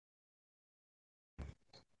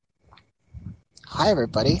Hi,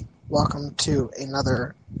 everybody. Welcome to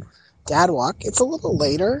another Dad Walk. It's a little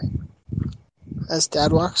later as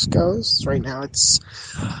Dad Walks goes. Right now it's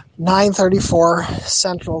 9:34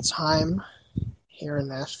 Central Time here in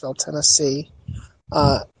Nashville, Tennessee.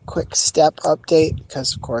 Quick step update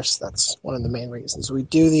because, of course, that's one of the main reasons we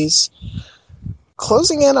do these.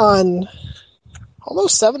 Closing in on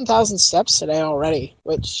almost 7,000 steps today already,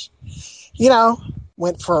 which,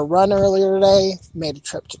 went for a run earlier today, made a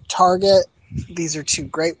trip to Target. These are two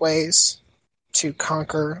great ways to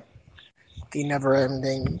conquer the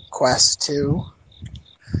never-ending quest to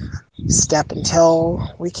step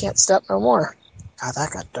until we can't step no more. God,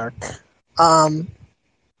 that got dark.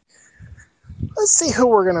 Let's see who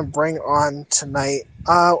we're gonna bring on tonight.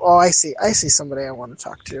 I see somebody I want to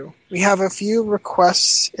talk to. We have a few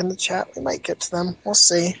requests in the chat. We might get to them. We'll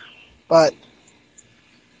see. But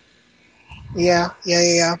yeah.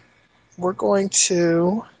 We're going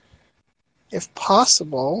to, if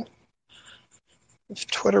possible, if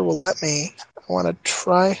Twitter will let me, I want to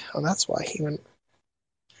try. Oh, that's why he went.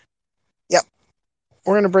 Yep.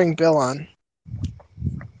 We're going to bring Bill on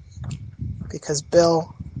because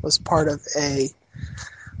Bill was part of a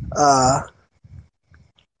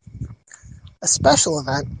special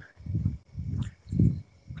event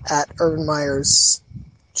at Urban Meyer's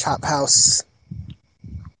Chop House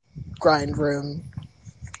grind room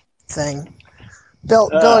thing. Bill,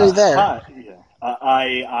 are you there? Hi. Yeah.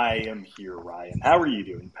 I am here, Ryan. How are you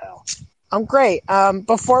doing, pal? I'm great.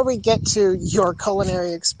 Before we get to your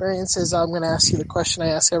culinary experiences, I'm going to ask you the question I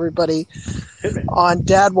ask everybody Hit me. on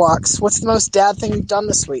Dad Walks. What's the most dad thing you've done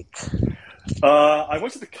this week? I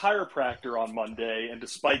went to the chiropractor on Monday, and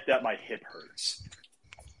despite that, my hip hurts.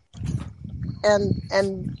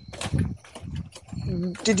 And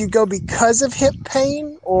did you go because of hip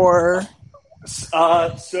pain or?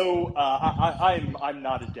 I'm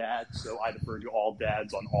not a dad, so I defer to all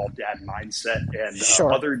dads on all dad mindset and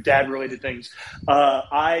Sure. other dad related things.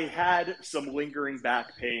 I had some lingering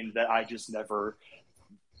back pain that I just never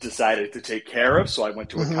decided to take care of, so I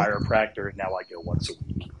went to a chiropractor, and now I go once a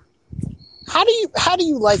week. How do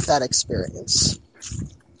you like that experience?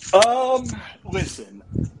 Listen.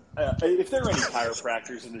 If there are any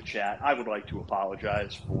chiropractors in the chat, I would like to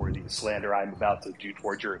apologize for the slander I'm about to do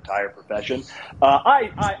towards your entire profession.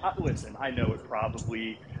 Listen. I know it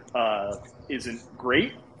probably isn't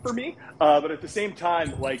great for me, but at the same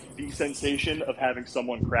time, like the sensation of having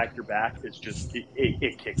someone crack your back is just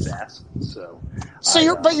it kicks ass. So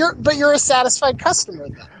You're a satisfied customer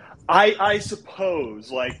then. I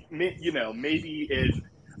suppose, like, maybe in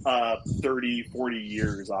 30, 40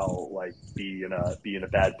 years I'll like be in a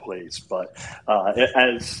bad place, but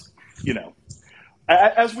as you know,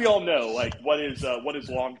 as we all know, like what is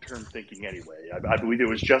long term thinking anyway? I believe it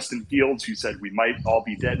was Justin Fields who said we might all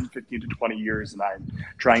be dead in 15 to 20 years, and I'm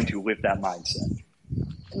trying to live that mindset.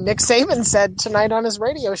 Nick Saban said tonight on his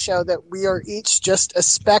radio show that we are each just a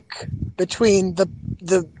speck between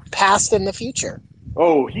the past and the future.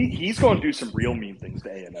 Oh, he's going to do some real mean things to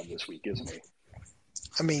A&M this week, isn't he?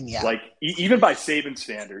 I mean, yeah. Like even by Saban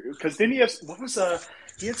standard, because then he had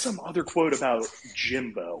some other quote about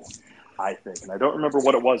Jimbo, I think, and I don't remember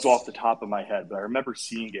what it was off the top of my head, but I remember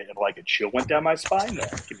seeing it and like a chill went down my spine.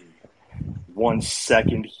 Give me 1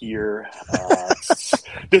 second here.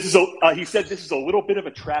 He said this is a little bit of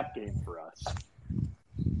a trap game for us.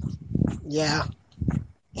 Yeah,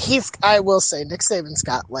 I will say Nick Saban's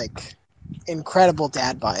got like incredible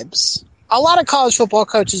dad vibes. A lot of college football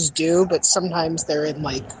coaches do, but sometimes they're in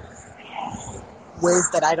like ways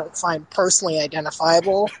that I don't find personally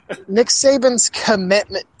identifiable. Nick Saban's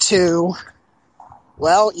commitment to,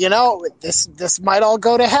 well, this might all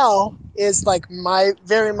go to hell is like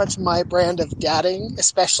very much my brand of dadding,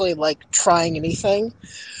 especially like trying anything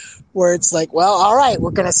where it's like, well, all right,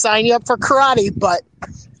 we're going to sign you up for karate, but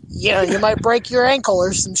you might break your ankle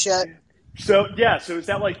or some shit. So is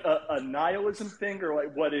that like a nihilism thing, or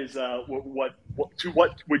like what is what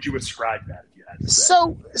would you ascribe that? If you had to say?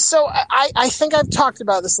 So I think I've talked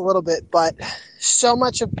about this a little bit, but so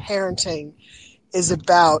much of parenting is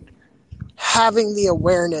about having the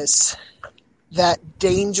awareness that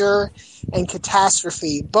danger and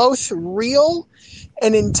catastrophe, both real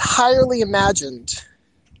and entirely imagined,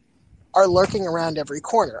 are lurking around every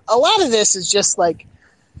corner. A lot of this is just like,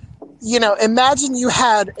 imagine you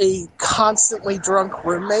had a constantly drunk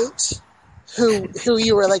roommate who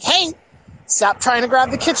you were like, hey, stop trying to grab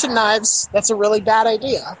the kitchen knives. That's a really bad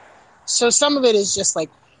idea. So some of it is just like,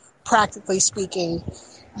 practically speaking,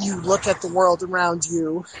 you look at the world around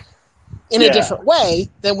you in a different way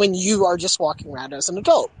than when you are just walking around as an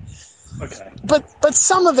adult. Okay. But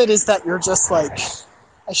some of it is that you're just like,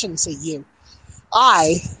 I shouldn't say you,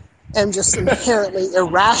 I am just inherently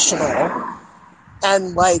irrational,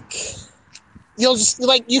 and like you'll just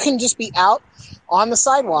like you can just be out on the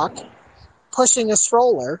sidewalk pushing a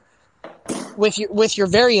stroller with your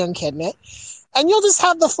very young kid in it, and you'll just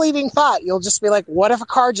have the fleeting thought. You'll just be like, what if a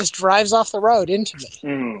car just drives off the road into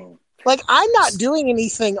me? Like, I'm not doing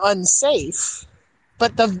anything unsafe,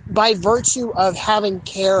 but by virtue of having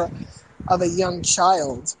care of a young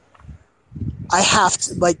child, I have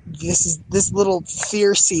to, like, this little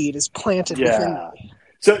fear seed is planted within me.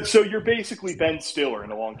 So you're basically Ben Stiller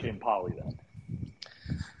in Along Came Polly, then?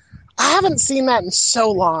 I haven't seen that in so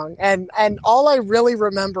long, and all I really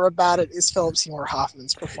remember about it is Philip Seymour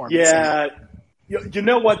Hoffman's performance. Yeah. You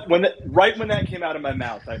know what? Right when that came out of my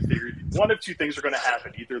mouth, I figured one of two things are going to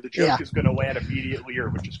happen. Either the joke is going to land immediately, or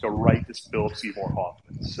it would just go right to Philip Seymour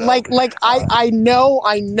Hoffman. So, I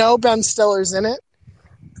know Ben Stiller's in it.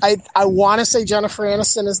 I want to say Jennifer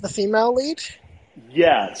Aniston is the female lead.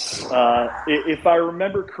 Yes. If I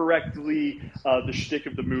remember correctly, the shtick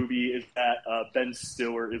of the movie is that Ben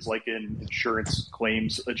Stiller is like an insurance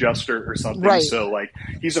claims adjuster or something. Right. So, like,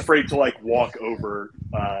 he's afraid to, like, walk over,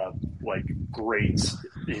 like, grates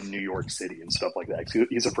in New York City and stuff like that.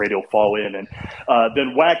 He's afraid he'll fall in. And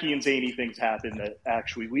then wacky and zany things happen that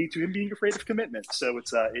actually lead to him being afraid of commitment. So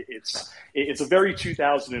it's a very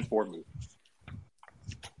 2004 movie.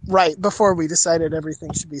 Right, before we decided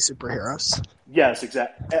everything should be superheroes. Yes,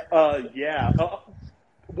 exactly. Yeah.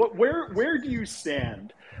 Where do you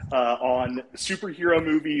stand on superhero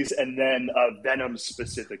movies and then Venom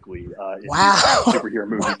specifically? Wow. Superhero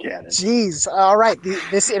movie canon. Jeez. All right.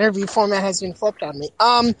 This interview format has been flipped on me.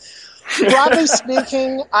 Broadly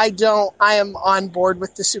speaking, I am on board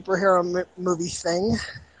with the superhero movie thing.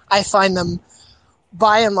 I find them,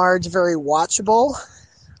 by and large, very watchable.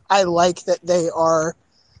 I like that they are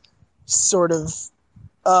sort of,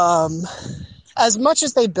 as much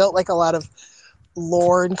as they built like a lot of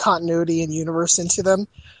lore and continuity and universe into them,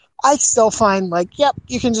 I still find like, yep,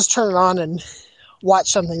 you can just turn it on and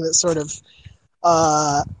watch something that's sort of,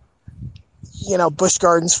 Busch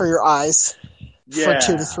Gardens for your eyes for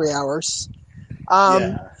 2 to 3 hours.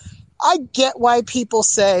 I get why people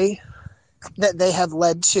say that they have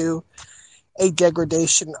led to a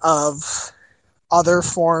degradation of other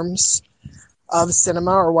forms of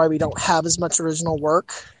cinema, or why we don't have as much original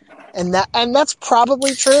work, and that's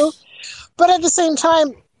probably true. But at the same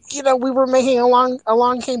time, we were making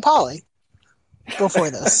Along Came Polly before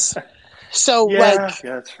this, so that's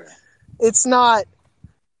fair. It's not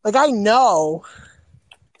like I know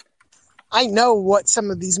what some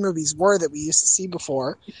of these movies were that we used to see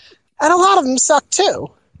before, and a lot of them suck too.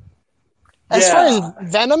 As far as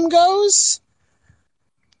Venom goes,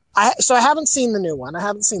 I haven't seen the new one. I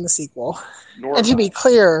haven't seen the sequel. And to be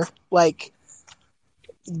clear, like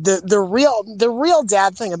the real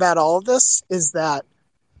dad thing about all of this is that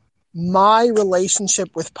my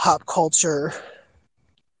relationship with pop culture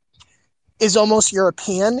is almost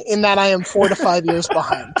European in that I am 4 to 5 years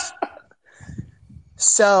behind.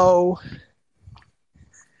 So,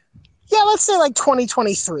 yeah, let's say like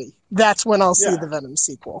 2023. That's when I'll see the Venom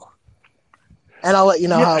sequel. And I'll let you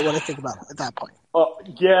know what I think about it at that point.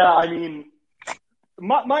 I mean,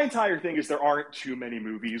 my entire thing is there aren't too many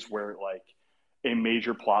movies where, like, a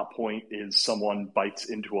major plot point is someone bites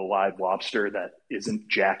into a live lobster that isn't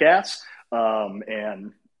Jackass.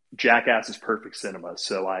 And Jackass is perfect cinema,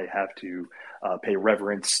 so I have to pay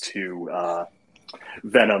reverence to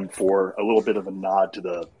Venom for a little bit of a nod to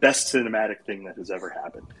the best cinematic thing that has ever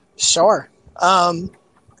happened. Sure.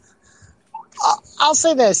 I'll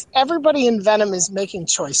say this. Everybody in Venom is making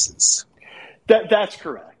choices. That's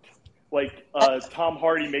correct. Like Tom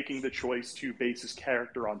Hardy making the choice to base his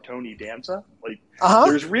character on Tony Danza. Like,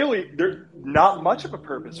 there's not much of a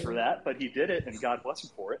purpose for that, but he did it, and God bless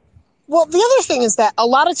him for it. Well, the other thing is that a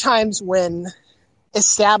lot of times when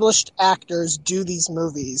established actors do these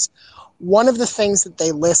movies, one of the things that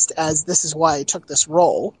they list as this is why I took this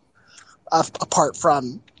role, apart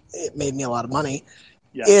from it made me a lot of money,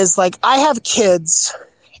 is like, I have kids,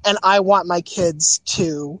 and I want my kids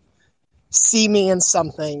to see me in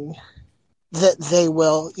something that they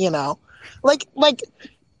will, like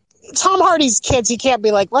Tom Hardy's kids, he can't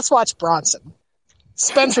be like, let's watch Bronson.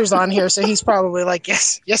 Spencer's on here, so he's probably like,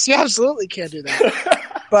 yes, you absolutely can't do that.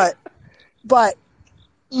 But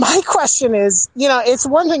my question is, it's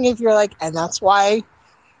one thing if you're like, and that's why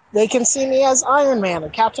they can see me as Iron Man or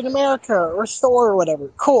Captain America or Thor or whatever.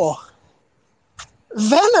 Cool.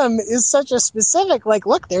 Venom is such a specific, like,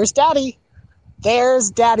 look, there's Daddy. There's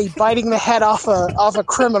Daddy biting the head off a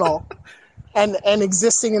criminal and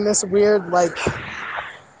existing in this weird, like,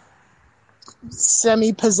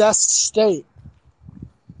 semi-possessed state.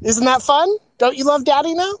 Isn't that fun? Don't you love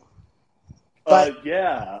Daddy now? But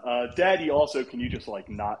Yeah. Daddy, also, can you just like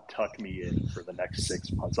not tuck me in for the next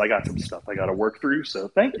 6 months? I got some stuff I got to work through, so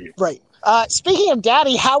thank you. right. Speaking of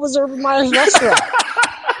Daddy, how was Urban Meyer's restaurant?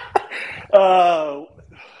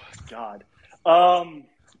 God.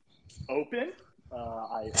 Open.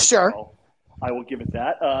 Sure. I will give it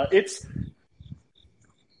that. It's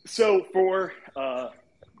so for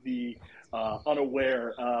the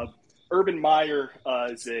unaware. Urban Meyer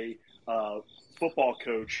is a football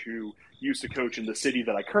coach who used to coach in the city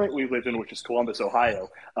that I currently live in, which is Columbus,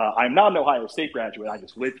 Ohio. I'm not an Ohio State graduate. I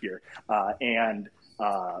just live here, and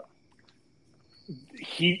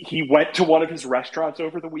he went to one of his restaurants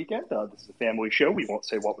over the weekend. This is a family show. We won't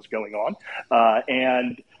say what was going on,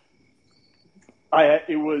 and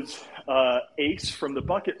it was Ace from the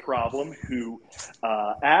Bucket Problem who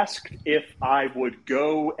asked if I would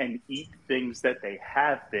go and eat things that they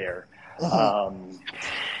have there.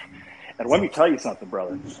 And let me tell you something,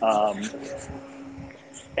 brother.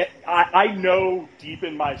 I know deep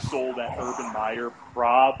in my soul that Urban Meyer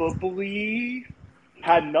probably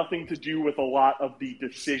had nothing to do with a lot of the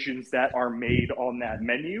decisions that are made on that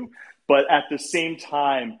menu. But at the same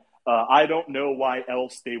time, I don't know why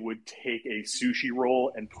else they would take a sushi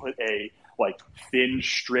roll and put a thin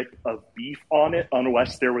strip of beef on it,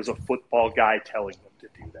 unless there was a football guy telling them to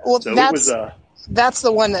do that. Well, so that's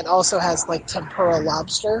the one that also has like tempura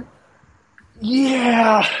lobster.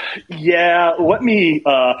 Yeah. Let me.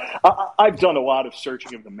 I've done a lot of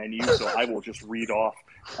searching of the menu, so I will just read off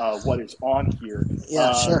what is on here.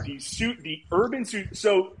 Yeah, sure. The urban suit.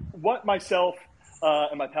 So what myself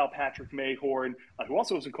and my pal Patrick Mayhorn, who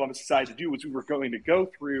also was in Columbus, decided to do was we were going to go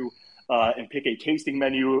through and pick a tasting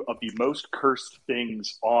menu of the most cursed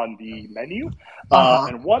things on the menu,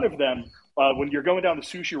 and one of them, when you're going down the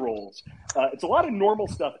sushi rolls, it's a lot of normal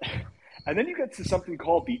stuff. And then you get to something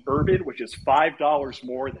called the Urban, which is $5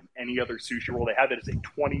 more than any other sushi roll they have. It is a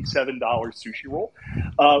 $27 sushi roll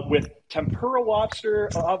with tempura lobster,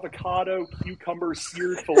 avocado, cucumber,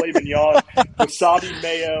 seared filet mignon, wasabi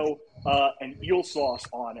mayo, and eel sauce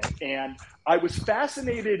on it. And I was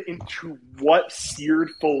fascinated into what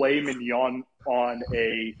seared filet mignon on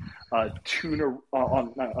a tuna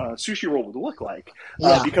on a sushi roll would look like,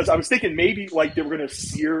 because I was thinking maybe they were going to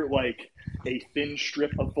sear a thin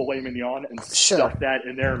strip of filet mignon and stuff that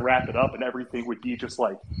in there and wrap it up, and everything would be just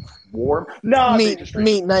warm. No, meat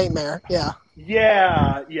nightmare. Yeah.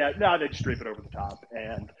 No, they just drape it over the top,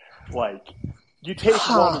 and you take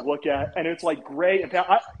one look at, and it's gray and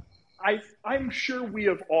I'm sure we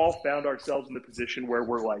have all found ourselves in the position where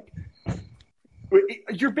we're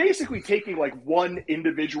you're basically taking one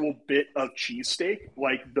individual bit of cheesesteak,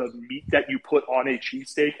 the meat that you put on a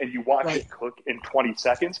cheesesteak, and you watch it cook in 20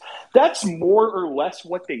 seconds. That's more or less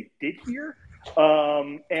what they did here.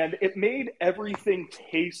 And it made everything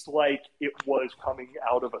taste like it was coming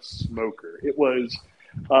out of a smoker. It was,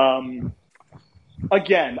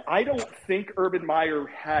 again, I don't think Urban Meyer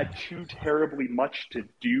had too terribly much to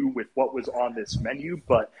do with what was on this menu,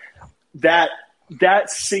 but that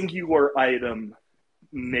singular item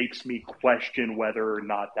makes me question whether or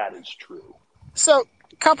not that is true. So,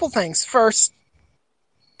 a couple things. First,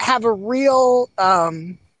 have a real,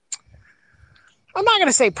 I'm not going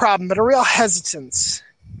to say problem, but a real hesitance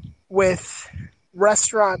with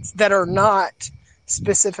restaurants that are not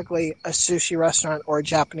specifically a sushi restaurant or a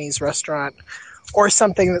Japanese restaurant or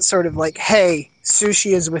something that's sort of hey,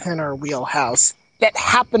 sushi is within our wheelhouse, that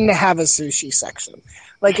happen to have a sushi section.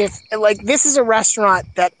 If this is a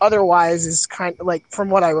restaurant that otherwise is kind of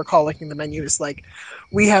from what I recall looking at the menu is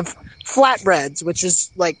we have flatbreads, which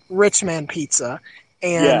is rich man pizza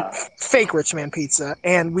and fake rich man pizza,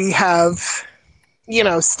 and we have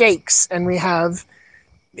steaks, and we have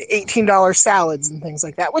 $18 salads and things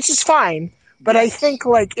like that, which is fine. But I think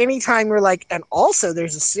anytime we're and also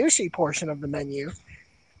there's a sushi portion of the menu,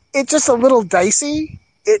 it's just a little dicey.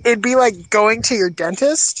 It'd be like going to your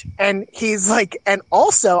dentist and he's and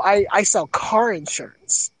also I sell car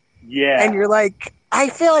insurance. Yeah. And you're I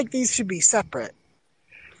feel like these should be separate.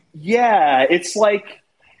 Yeah. It's well,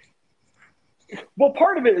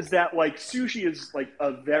 part of it is that sushi is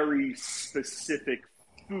a very specific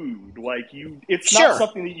food. It's not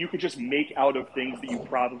something that you could just make out of things that you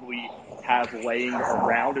probably have laying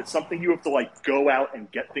around. It's something you have to go out and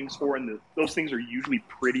get things for, and those things are usually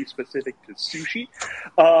pretty specific to sushi.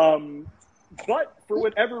 But for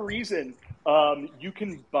whatever reason, you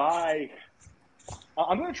can buy.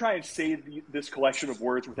 I'm going to try and say this collection of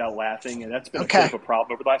words without laughing, and that's been a bit of a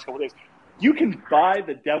problem over the last couple of days. You can buy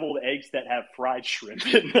the deviled eggs that have fried shrimp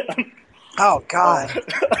in them. Oh God.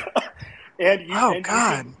 And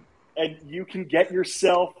and you can get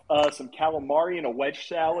yourself some calamari and a wedge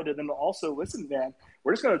salad, and then also, listen, man,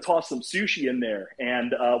 we're just going to toss some sushi in there,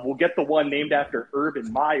 and we'll get the one named after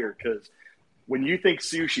Urban Meyer, because when you think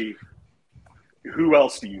sushi, who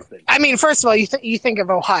else do you think? I mean, first of all, you think of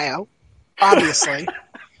Ohio, obviously.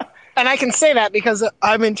 And I can say that because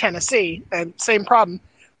I'm in Tennessee, and same problem.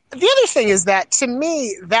 The other thing is that, to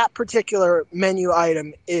me, that particular menu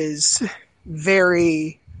item is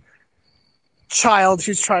very child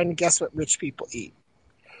who's trying to guess what rich people eat.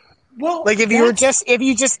 Well, like if you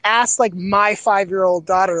just asked like my 5-year-old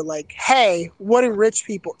daughter, like, hey, what do rich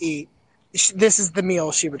people eat? This is the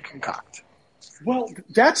meal she would concoct. Well,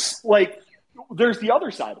 that's like, there's the other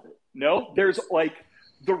side of it. No, there's like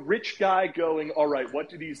the rich guy going, all right, what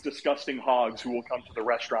do these disgusting hogs who will come to the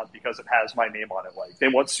restaurant because it has my name on it like? They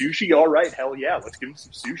want sushi? All right, hell yeah, let's give them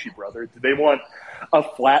some sushi, brother. Do they want a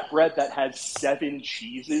flatbread that has 7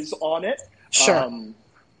 cheeses on it? Sure.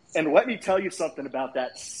 And let me tell you something about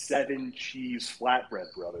that 7-cheese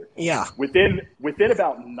flatbread, brother. Yeah. Within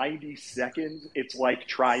about 90 seconds, it's like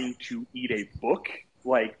trying to eat a book.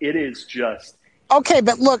 Like, it is just... Okay,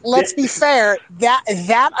 but look, let's be fair.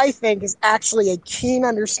 That I think is actually a keen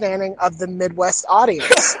understanding of the Midwest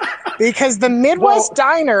audience. Because the Midwest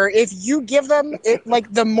diner, if you give them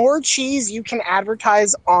like the more cheese you can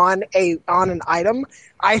advertise on an item,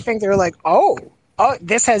 I think they're like, oh,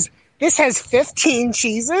 this has 15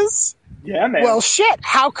 cheeses? Yeah, man. Well, shit,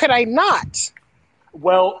 how could I not?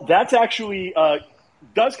 Well, that's actually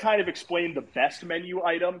does kind of explain the best menu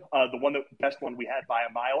item, the best one we had by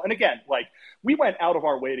a mile. And again, like, we went out of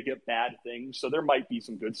our way to get bad things, so there might be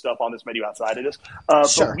some good stuff on this menu outside of this.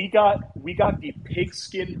 Sure. But we got the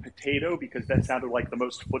pigskin potato because that sounded like the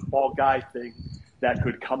most football guy thing that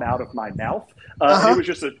could come out of my mouth. It was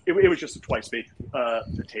just a twice baked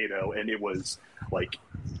potato, and it was like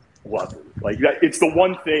lovely. Like, it's the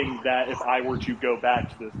one thing that if I were to go back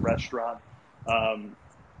to this restaurant,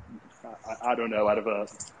 I don't know, out of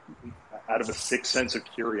a sixth sense of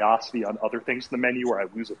curiosity on other things in the menu, or I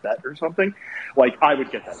lose a bet or something, like, I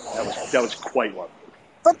would get that. That was quite lovely.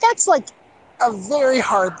 But that's like a very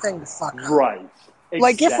hard thing to fuck up. Right.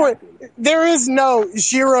 Exactly. Like, there is no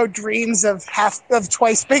Zero Dreams of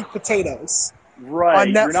twice baked potatoes. Right.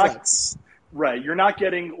 On Netflix. You're not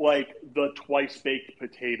getting like the twice baked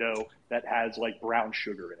potato that has like brown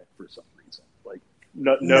sugar in it for some reason. Like,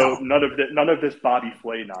 no. none of this Bobby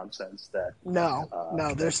Flay nonsense.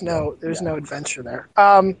 There's no adventure there.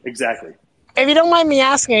 Exactly. If you don't mind me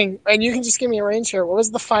asking, and you can just give me a range here, what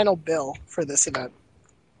was the final bill for this event?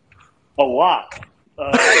 A lot.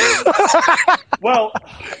 Well,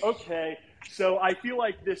 okay. So I feel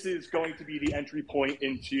like this is going to be the entry point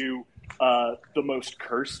into the most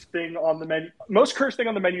cursed thing on the menu. Most cursed thing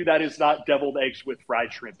on the menu that is not deviled eggs with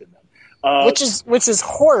fried shrimp in them. Which is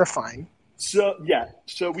horrifying. So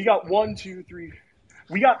we got 1, 2, 3.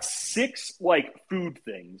 We got 6 like food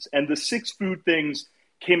things, and the 6 food things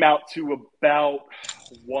came out to about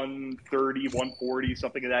 $130, $140,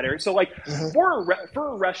 something in that area. So like for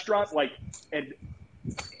a restaurant, like, and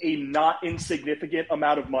a not insignificant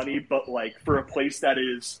amount of money, but like for a place that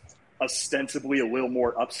is ostensibly a little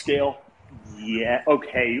more upscale, yeah,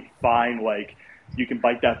 okay, fine, like, you can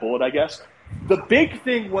bite that bullet, I guess. The big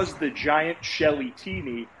thing was the giant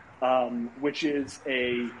Shellytini, which is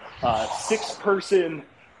a 6-person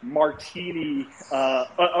martini,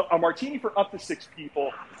 a martini for up to 6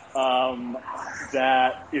 people.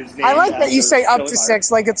 That is named. I like that you say up to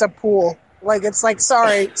 6, like it's a pool. Like, it's like,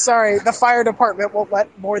 sorry, the fire department won't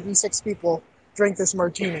let more than 6 people drink this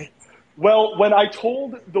martini. Well, when I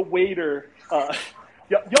told the waiter,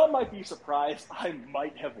 y'all might be surprised, I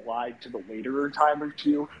might have lied to the waiter a time or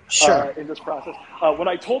two in this process. When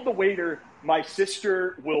I told the waiter, my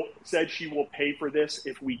sister said she will pay for this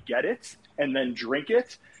if we get it and then drink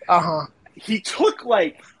it. He took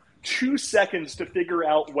like 2 seconds to figure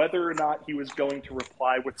out whether or not he was going to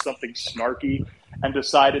reply with something snarky, and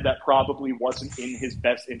decided that probably wasn't in his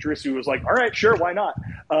best interest. He was like, all right, sure, why not?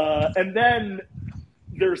 And then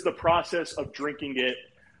there's the process of drinking it.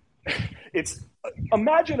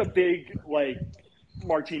 Imagine a big, like,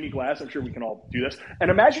 martini glass. I'm sure we can all do this.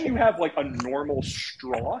 And imagine you have, like, a normal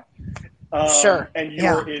straw. And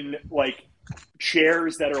you're in, like,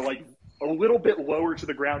 chairs that are, like, a little bit lower to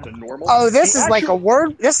the ground than normal. Oh, this is like a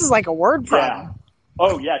word problem. Yeah.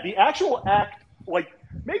 Oh, yeah. The actual act, like,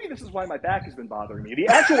 maybe this is why my back has been bothering me. The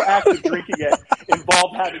actual act of drinking it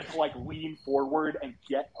involved having to, like, lean forward and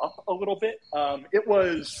get up a little bit. It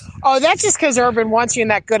was... Oh, that's just because Urban wants you in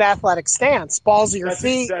that good athletic stance. Balls of your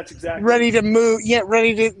feet. That's exactly. Ready to move,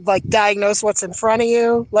 ready to, like, diagnose what's in front of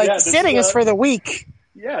you. Like, sitting is for the weak.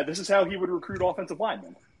 Yeah, this is how he would recruit offensive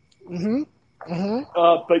linemen. Mm-hmm.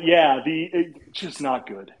 Mm-hmm. But yeah, it's just not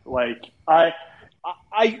good. Like I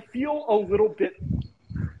feel a little bit.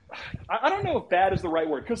 I don't know if bad is the right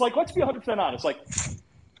word, because like let's be 100% honest. Like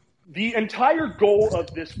the entire goal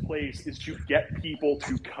of this place is to get people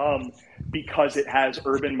to come because it has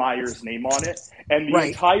Urban Meyer's name on it, and the Right.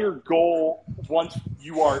 entire goal once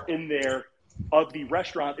you are in there of the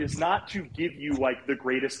restaurant is not to give you like the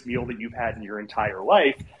greatest meal that you've had in your entire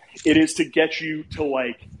life. It is to get you to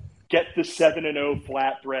like get the 7-0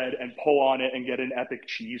 flatbread and pull on it and get an epic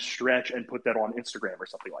cheese stretch and put that on Instagram or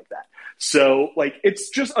something like that. So like it's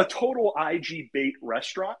just a total IG bait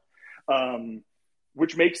restaurant.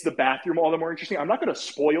 Which makes the bathroom all the more interesting. I'm not going to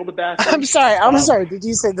spoil the bathroom. I'm sorry. I'm sorry. Did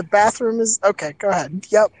you say the bathroom is okay? Go ahead.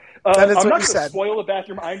 Yep. That is I'm what not you going to said. spoil the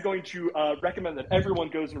bathroom. I'm going to recommend that everyone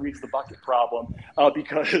goes and reads The Bucket Problem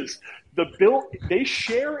because they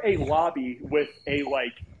share a lobby with a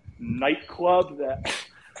like nightclub that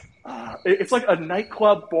it's like a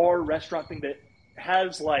nightclub bar restaurant thing that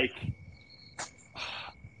has like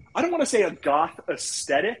I don't want to say a goth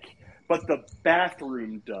aesthetic, but the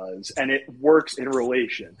bathroom does, and it works in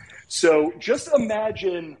relation. So just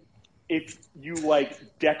imagine if you like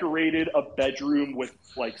decorated a bedroom with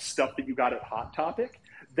like stuff that you got at Hot Topic.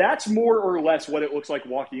 That's more or less what it looks like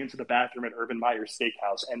walking into the bathroom at Urban Meyer's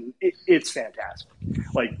Steakhouse, and it's fantastic.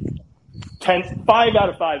 Like 5 out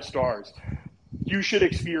of 5 stars. You should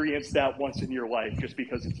experience that once in your life just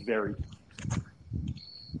because it's very.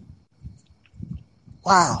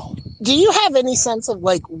 Wow. Do you have any sense of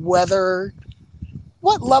like what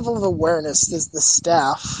level of awareness does the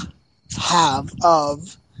staff have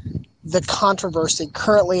of the controversy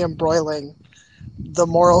currently embroiling the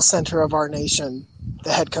moral center of our nation,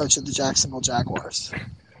 the head coach of the Jacksonville Jaguars?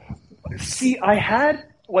 See,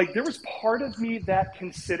 there was part of me that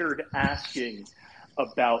considered asking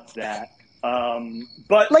about that.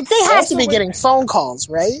 But like they have to be like, getting phone calls,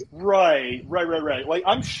 right? Right. Like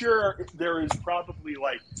I'm sure there is probably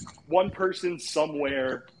like one person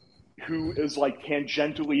somewhere who is like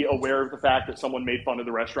tangentially aware of the fact that someone made fun of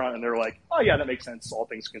the restaurant and they're like, oh yeah, that makes sense, all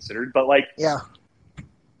things considered. But like, yeah,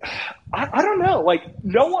 I don't know. Like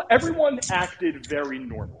everyone acted very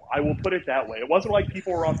normal. I will put it that way. It wasn't like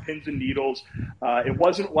people were on pins and needles. It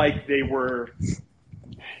wasn't like they were,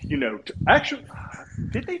 actually,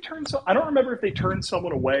 did they turn I don't remember if they turned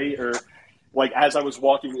someone away or like as I was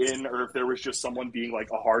walking in or if there was just someone being like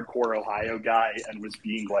a hardcore Ohio guy and was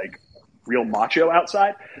being like real macho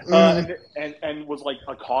outside and was like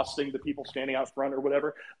accosting the people standing out front or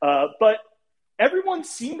whatever. But everyone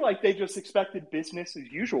seemed like they just expected business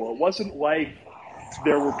as usual. It wasn't like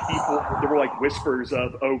there were like whispers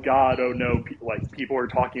of, oh God, oh no, people are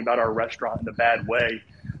talking about our restaurant in a bad way.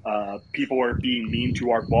 People are being mean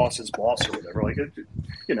to our boss's boss or whatever. Like,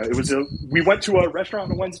 we went to a restaurant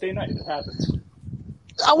on a Wednesday night. It happens.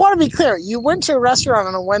 I want to be clear. You went to a restaurant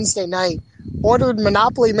on a Wednesday night, ordered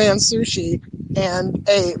Monopoly Man sushi and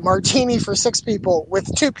a martini for 6 people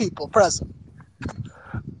with 2 people present.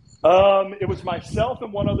 It was myself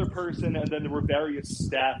and one other person, and then there were various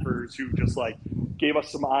staffers who just like gave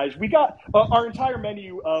us some eyes. We got our entire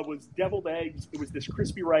menu was deviled eggs. It was this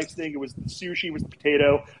crispy rice thing. It was the sushi. It was the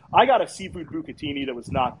potato. I got a seafood bucatini that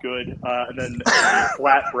was not good, and then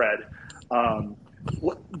flatbread.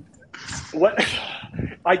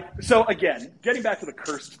 So again, getting back to the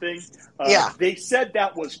cursed thing, they said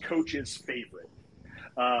that was Coach's favorite.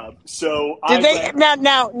 So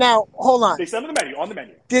now hold on. They said on the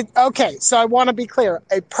menu. So I want to be clear.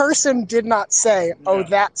 A person did not say, "Oh,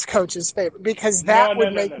 that's Coach's favorite," because that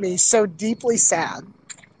would make me so deeply sad.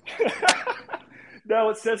 No,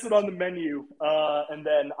 it says it on the menu, and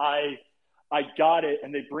then I got it,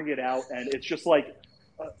 and they bring it out, and it's just like,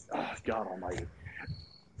 God Almighty,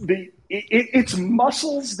 it's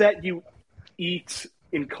mussels that you eat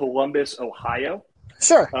in Columbus, Ohio.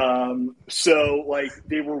 Sure. So like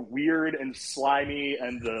they were weird and slimy,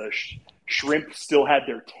 and the shrimp still had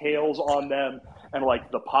their tails on them, and like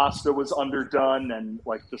the pasta was underdone, and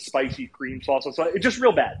like the spicy cream sauce. So it's just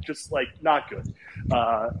real bad, just like not good.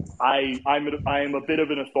 I am a bit of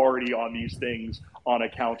an authority on these things on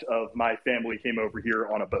account of my family came over here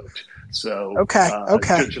on a boat. So okay.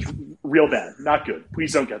 Just real bad, not good.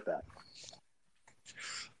 Please don't get that.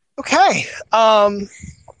 Okay.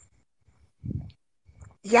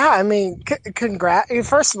 Yeah, I mean, congrats.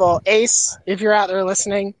 First of all, Ace, if you're out there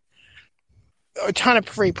listening, a ton of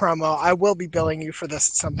free promo. I will be billing you for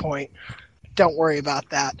this at some point. Don't worry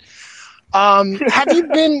about that. Have you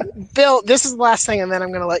been, Bill, this is the last thing, and then I'm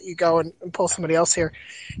going to let you go and pull somebody else here.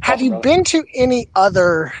 Have you been to any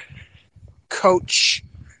other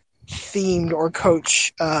coach-themed or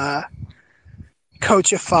coach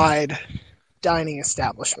coachified dining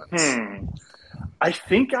establishments? I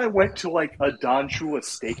think I went to like a Don Chula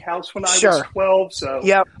steakhouse when I was Sure. 12. So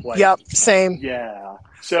Yep. like, Same. yeah.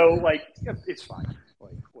 So like, it's fine.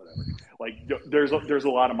 Like whatever. Like there's a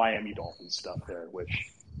lot of Miami Dolphins stuff there,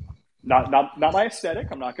 which not my aesthetic.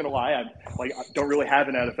 I'm not gonna lie. I don't really have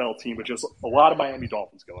an NFL team, but just a lot of Miami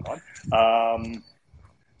Dolphins going on.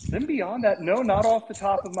 Then beyond that, no, not off the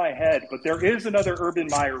top of my head, but there is another Urban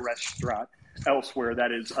Meyer restaurant elsewhere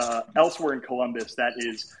that is elsewhere in Columbus that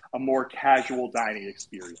is a more casual dining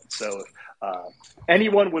experience. So if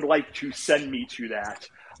anyone would like to send me to that,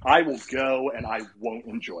 I will go and I won't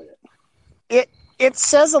enjoy it. It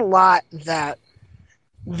says a lot that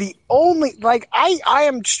the only, like, I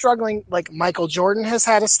am struggling. Like, Michael Jordan has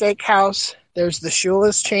had a steakhouse. There's the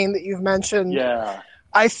Shula's chain that you've mentioned. Yeah.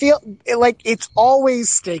 I feel like it's always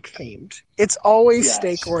steak themed. It's always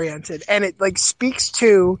steak oriented, and it like speaks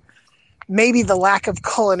to maybe the lack of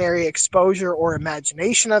culinary exposure or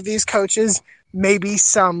imagination of these coaches. Maybe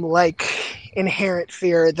some like inherent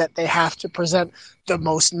fear that they have to present the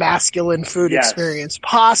most masculine food experience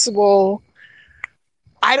possible.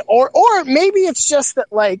 Or maybe it's just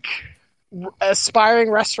that like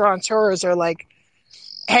aspiring restaurateurs are like,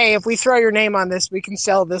 hey, if we throw your name on this, we can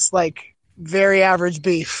sell this like very average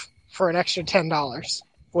beef for an extra $10.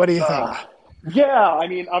 What do you think? Yeah, I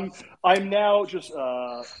mean, I'm now just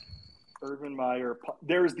Urban Meyer.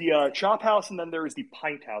 There's the Chop House, and then there's the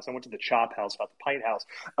Pint House. I went to the Chop House, not the Pint House.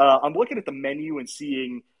 I'm looking at the menu and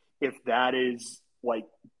seeing if that is like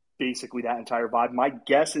basically that entire vibe. My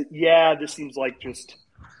guess is, this seems like just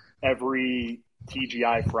every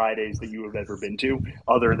TGI Fridays that you have ever been to,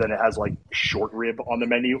 other than it has like short rib on the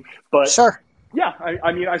menu. But sure. Yeah,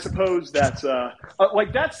 I mean, I suppose that's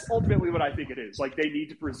that's ultimately what I think it is. Like, they need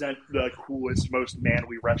to present the coolest, most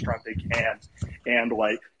manly restaurant they can, and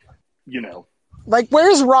like, like,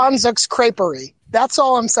 where's Ron Zook's Creperie? That's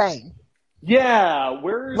all I'm saying. Yeah,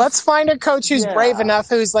 let's find a coach who's brave enough,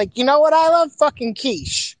 who's like, you know what, I love fucking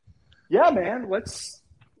quiche. Yeah, man,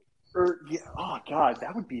 oh god,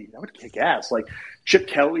 that would kick ass. Like Chip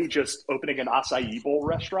Kelly just opening an acai bowl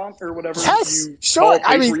restaurant or whatever. Yes, sure.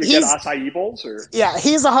 I mean, where you get acai bowls, or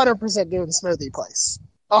he's 100% doing smoothie place.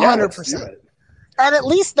 100%. And at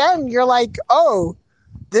least then you're like, oh,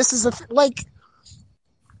 this is like.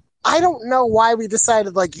 I don't know why we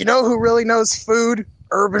decided, like, you know who really knows food?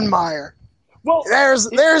 Urban Meyer. Well, there's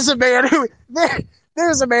a man who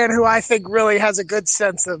I think really has a good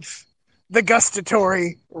sense of the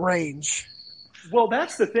gustatory range. Well,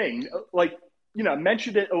 that's the thing. Like, I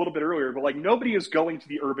mentioned it a little bit earlier, but like nobody is going to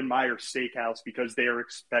the Urban Meyer Steakhouse because they are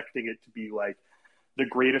expecting it to be like the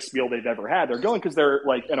greatest meal they've ever had. They're going because they're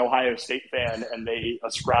like an Ohio State fan and they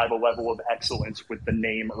ascribe a level of excellence with the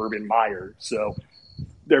name Urban Meyer. So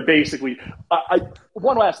they're basically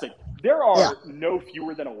one last thing. There are no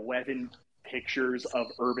fewer than 11 pictures of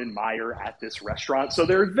Urban Meyer at this restaurant, so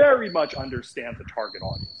they very much understand the target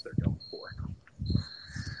audience they're going for.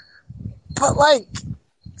 But like,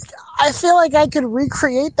 I feel like I could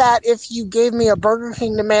recreate that if you gave me a Burger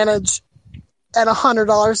King to manage and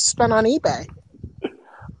 $100 to spend on eBay.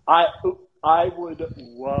 I would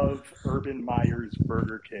love Urban Meyer's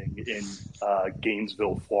Burger King in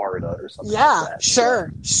Gainesville, Florida, or something like that.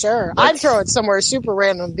 Sure. I'd throw it somewhere super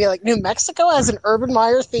random and be like, New Mexico has an Urban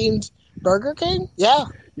Meyer themed Burger King? Yeah.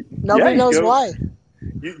 Nobody knows why.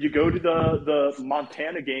 You go to the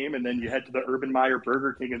Montana game and then you head to the Urban Meyer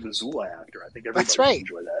Burger King in Missoula after. I think everybody would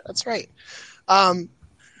enjoy that. That's right.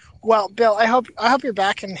 Well, Bill, I hope your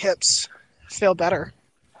back and hips feel better.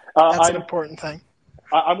 That's an important thing.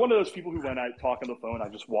 I'm one of those people who, when I talk on the phone, I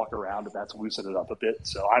just walk around, and that's loosen it up a bit.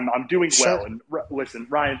 So I'm doing well. And listen,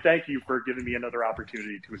 Ryan, thank you for giving me another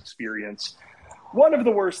opportunity to experience one of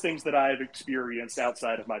the worst things that I've experienced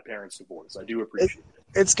outside of my parents' divorce. I do appreciate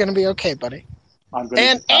it. It's going to be okay, buddy. I'm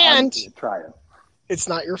going to try it. It's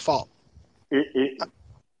not your fault.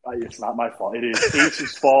 It's not my fault. It is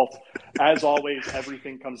Ace's fault. As always,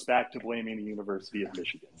 everything comes back to blaming the University of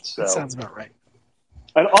Michigan. So that sounds about right.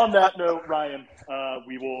 And on that note, Ryan,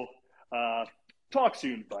 we will talk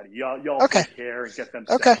soon, buddy. Y'all take care and get them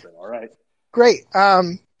set. All right. Great.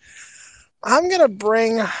 I'm gonna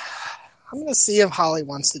see if Holly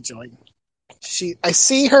wants to join. I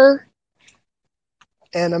see her,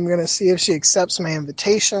 and I'm gonna see if she accepts my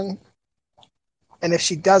invitation. And if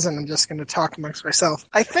she doesn't, I'm just gonna talk amongst myself.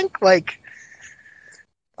 I think like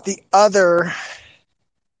the other.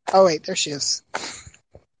 Oh wait, there she is.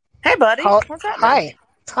 Hey, buddy. What's up?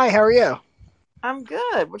 Hi, how are you? I'm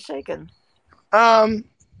good. What's shaking?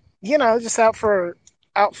 Just out for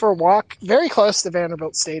a walk, very close to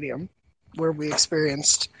Vanderbilt Stadium, where we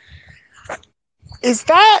experienced Is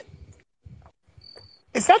that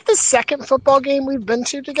the second football game we've been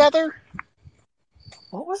to together?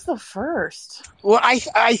 What was the first? Well, I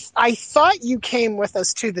thought you came with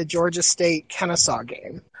us to the Georgia State Kennesaw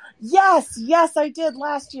game. Yes, I did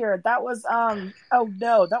last year. That was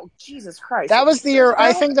Jesus Christ. That was the year.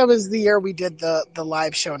 I think that was the year we did the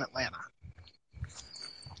live show in Atlanta.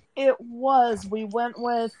 It was. We went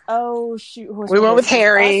with we went with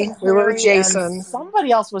Harry. We went with Jason.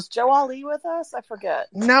 Somebody else. Was Joe Ali with us? I forget.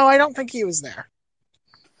 No, I don't think he was there.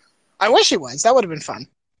 I wish he was. That would have been fun.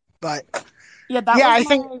 But I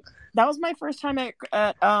think that was my first time at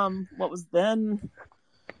what was then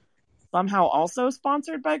somehow also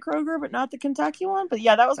sponsored by Kroger, but not the Kentucky one. But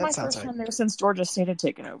yeah, that was my first time there since Georgia State had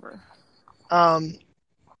taken over.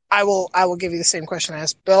 I will give you the same question I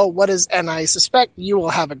asked Bill. And I suspect you will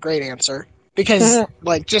have a great answer because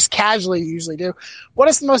just casually you usually do. What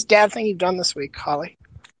is the most dad thing you've done this week, Holly?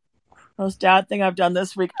 Most dad thing I've done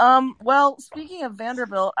this week. Well, speaking of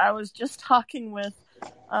Vanderbilt, I was just talking with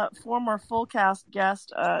former Fullcast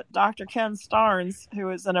guest, Dr. Ken Starnes, who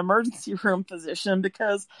is an emergency room physician,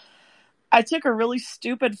 because I took a really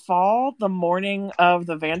stupid fall the morning of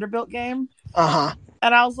the Vanderbilt game. Uh-huh.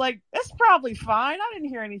 And I was like, it's probably fine. I didn't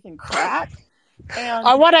hear anything crack. And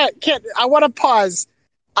I want to pause.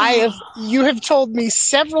 You have told me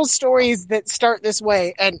several stories that start this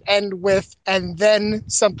way and end with, and then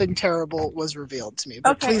something terrible was revealed to me.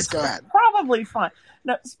 But please go ahead. Probably fine.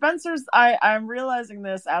 No, Spencer's, I'm realizing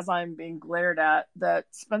this as I'm being glared at, that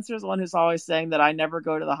Spencer's the one who's always saying that I never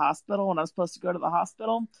go to the hospital when I'm supposed to go to the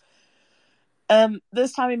hospital.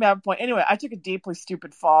 This time he may have a point. Anyway, I took a deeply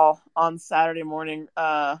stupid fall on Saturday morning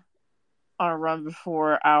on a run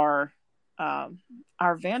before our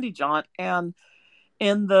Vandy jaunt, and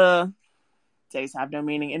in the days have no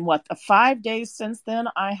meaning. In the 5 days since then,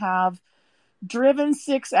 I have driven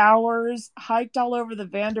 6 hours, hiked all over the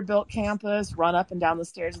Vanderbilt campus, run up and down the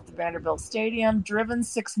stairs at the Vanderbilt Stadium, driven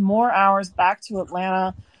 6 more hours back to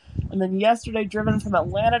Atlanta, and then yesterday driven from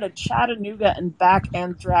Atlanta to Chattanooga and back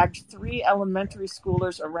and dragged 3 elementary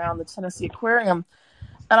schoolers around the Tennessee Aquarium.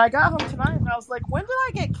 And I got home tonight and I was like, when did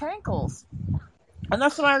I get cankles? And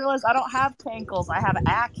that's when I realized I don't have cankles. I have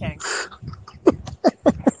cankles.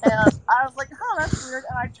 And I was like, that's weird.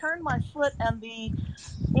 And I turned my foot and the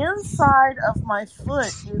inside of my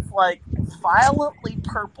foot is violently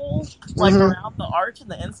purple, around the arch and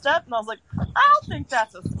the instep. And I was like, I don't think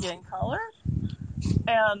that's a skin color.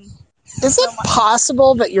 And is it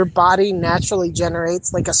possible that your body naturally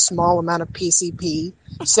generates a small amount of PCP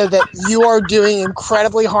so that you are doing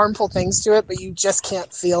incredibly harmful things to it, but you just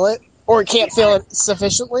can't feel it or can't feel it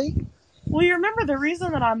sufficiently? Well, you remember the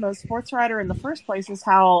reason that I'm a sports writer in the first place is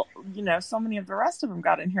how, so many of the rest of them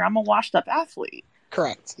got in here. I'm a washed up athlete.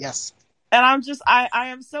 Correct. Yes. And I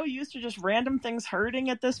am so used to just random things hurting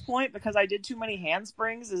at this point because I did too many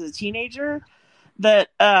handsprings as a teenager that,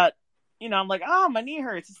 I'm like, oh, my knee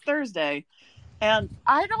hurts. It's Thursday. And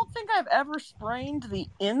I don't think I've ever sprained the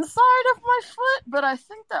inside of my foot, but I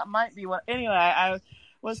think that might be what. Anyway, I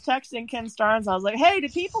was texting Ken Starnes. I was like, hey, do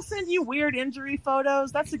people send you weird injury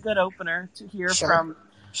photos? That's a good opener to hear from.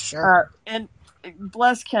 Sure. And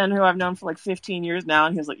bless Ken, who I've known for 15 years now.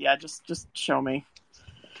 And he was like, yeah, just show me.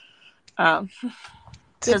 Because,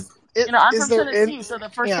 I'm from Tennessee, so the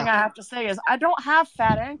first thing I have to say is I don't have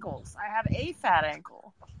fat ankles. I have a fat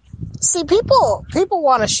ankle. See, people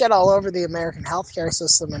want to shit all over the American healthcare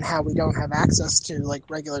system and how we don't have access to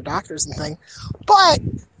regular doctors and things. But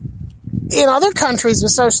in other countries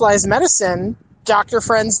with socialized medicine, doctor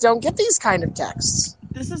friends don't get these kind of texts.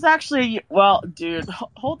 This is actually, dude,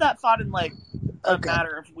 hold that thought in a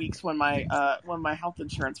matter of weeks when my health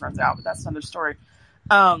insurance runs out. But that's another story.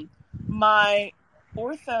 My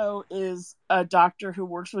ortho is a doctor who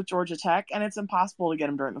works with Georgia Tech, and it's impossible to get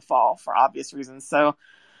him during the fall for obvious reasons. So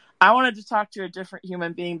I wanted to talk to a different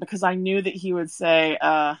human being because I knew that he would say,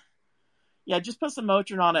 just put some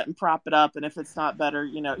Motrin on it and prop it up. And if it's not better,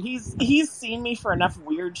 he's seen me for enough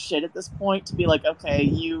weird shit at this point to be like, okay,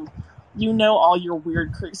 you know all your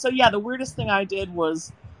weird creaks. So yeah, the weirdest thing I did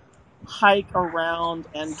was hike around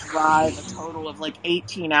and drive a total of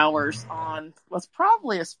 18 hours on what's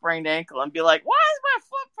probably a sprained ankle and be like, why is my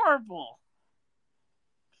foot purple?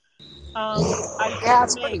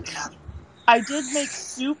 I did make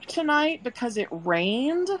soup tonight because it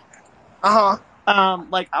rained. Uh-huh.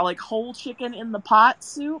 I like whole chicken in the pot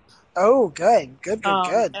soup. Oh, good. Good.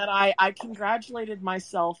 And I congratulated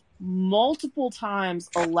myself multiple times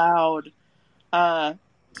aloud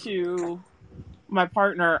to my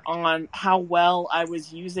partner on how well I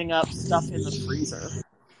was using up stuff in the freezer.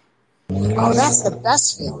 Oh, that's the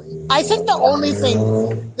best feeling. I think the only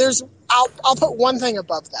thing I'll put one thing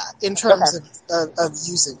above that in terms of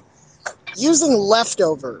using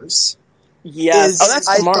leftovers. Yes.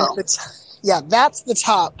 That's tomorrow. That's the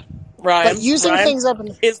top. Ryan, but using things up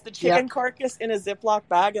in is the chicken carcass in a Ziploc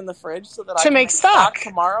bag in the fridge so that I can make stock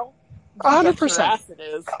tomorrow? 100%. It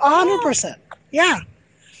is 100%. Yeah.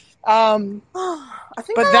 I think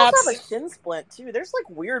but I that's also have a shin splint too. There's like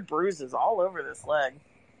weird bruises all over this leg.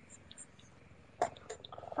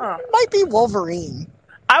 Might be Wolverine.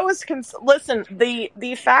 I was listen,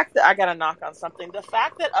 the fact that I gotta knock on something. The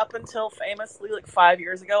fact that up until famously like 5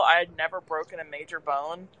 years ago, I had never broken a major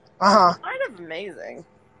bone. Kind of amazing.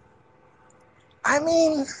 I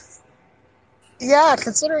mean, yeah,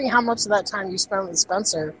 considering how much of that time you spent with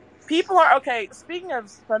Spencer. People are okay. Speaking of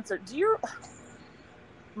Spencer,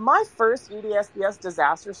 my first EDSBS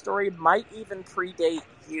disaster story might even predate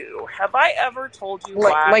you. Have I ever told you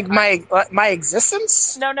why? My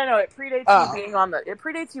existence? No. It predates you being on the. It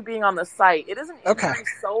predates you being on the site. It isn't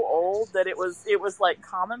so old that it was like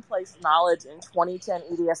commonplace knowledge in 2010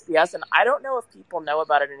 EDSBS, and I don't know if people know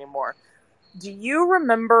about it anymore. Do you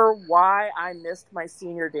remember why I missed my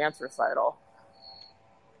senior dance recital?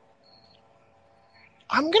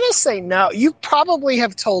 I'm gonna say no. You probably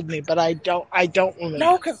have told me, but I don't remember.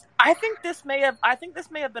 No, because I think this may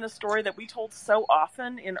have been a story that we told so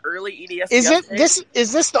often in early EDSBS.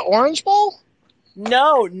 Is this the Orange Bowl?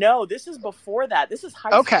 No. This is before that. This is high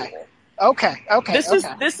school. Okay.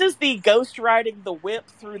 This is the ghost riding the whip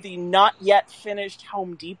through the not yet finished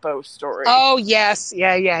Home Depot story. Oh yes,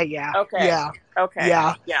 yeah. Okay. Yeah.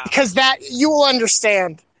 Because that you will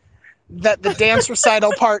understand that the dance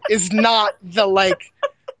recital part is not the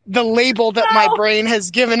label that my brain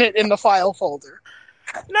has given it in the file folder.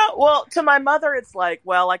 No, well, to my mother, it's like,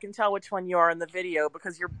 well, I can tell which one you are in the video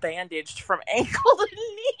because you're bandaged from ankle to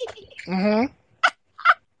knee.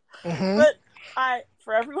 But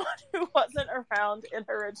for everyone who wasn't around in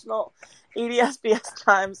original EDSBS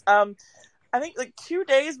times, I think like 2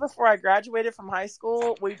 days before I graduated from high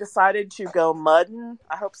school, we decided to go mudding.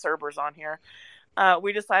 I hope Cerber's on here.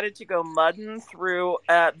 We decided to go mudding through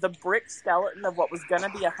the brick skeleton of what was going to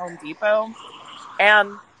be a Home Depot,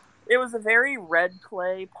 and it was a very red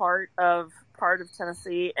clay part of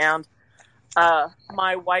Tennessee, and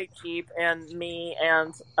my white Jeep and me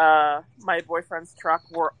and my boyfriend's truck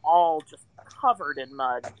were all just covered in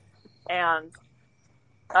mud, and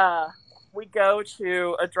we go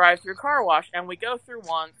to a drive-through car wash, and we go through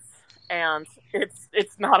once, and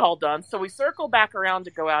it's not all done, so we circle back around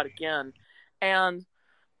to go out again. And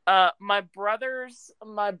my brother's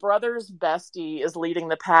bestie is leading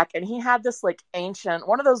the pack, and he had this like ancient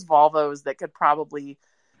one of those Volvos that could probably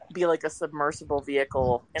be like a submersible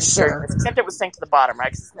vehicle. Except it was sank to the bottom,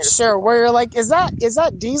 right? Sure. Where you're like, is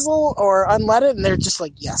that diesel or unleaded? And they're just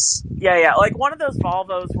like, yes. Yeah. Like one of those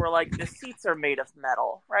Volvos where like the seats are made of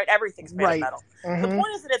metal, right? Everything's made of metal. The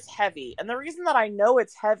point is that it's heavy, and the reason that I know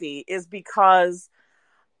it's heavy is because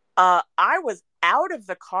I was out of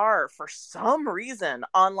the car for some reason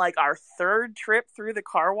on like our third trip through the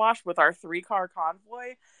car wash with our 3-car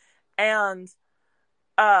convoy, and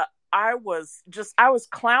I was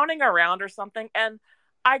clowning around or something, and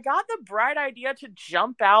I got the bright idea to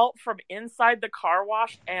jump out from inside the car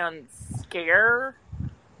wash and scare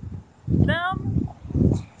them.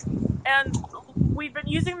 And we've been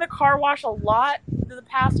using the car wash a lot the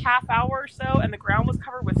past half hour or so, and the ground was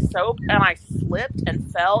covered with soap, and I slipped and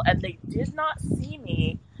fell, and they did not see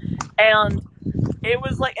me. And it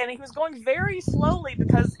was like, and he was going very slowly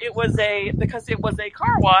because it was a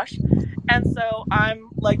car wash. And so I'm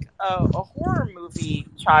like a horror movie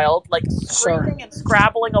child, like screaming and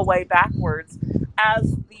scrabbling away backwards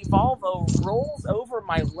as the Volvo rolls over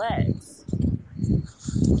my legs.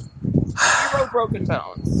 0 broken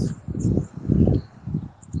bones.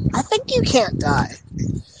 I think you can't die.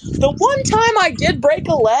 The one time I did break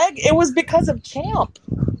a leg, it was because of Champ.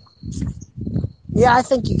 Yeah, I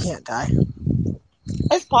think you can't die.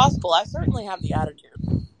 It's possible. I certainly have the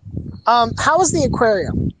attitude. How was the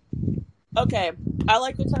aquarium? Okay, I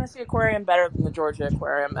like the Tennessee Aquarium better than the Georgia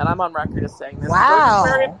Aquarium, and I'm on record as saying this.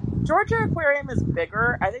 Wow. Georgia Aquarium is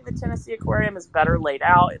bigger. I think the Tennessee Aquarium is better laid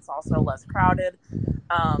out. It's also less crowded.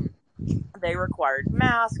 They required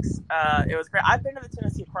masks. It was great. I've been to the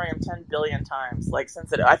Tennessee Aquarium 10 billion times, like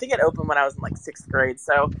since I think it opened when I was in like 6th grade.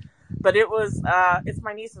 So, but it was it's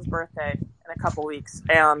my niece's birthday in a couple weeks,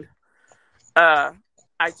 and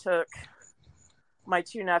I took my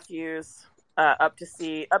 2 nephews up to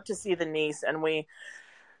see the niece, and we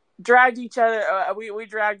dragged each other. We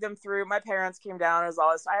dragged them through. My parents came down as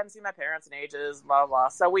always. I haven't seen my parents in ages. Blah blah.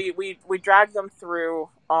 So we dragged them through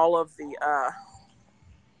all of the.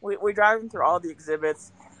 We drive them through all the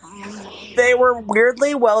exhibits. They were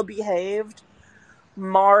weirdly well behaved,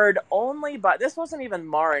 marred only by, this wasn't even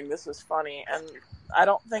marring, this was funny, and I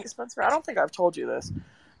don't think, Spencer, I don't think I've told you this.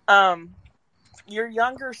 Your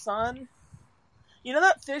younger son, you know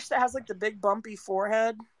that fish that has like the big bumpy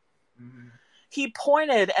forehead? Mm-hmm. He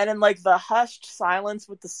pointed, and in like the hushed silence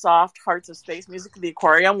with the soft Hearts of Space music of the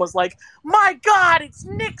aquarium was like, "My God, it's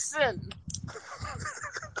Nixon!"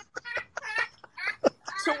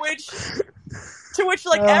 to which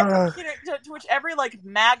like every like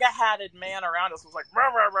MAGA hatted man around us was like, rah,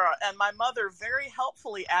 rah, rah. And my mother very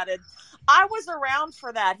helpfully added, "I was around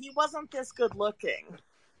for that. He wasn't this good looking."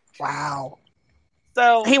 Wow.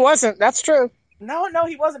 So he wasn't. That's true. No,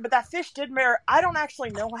 he wasn't. But that fish did merit. I don't actually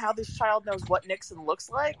know how this child knows what Nixon looks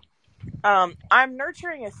like. I'm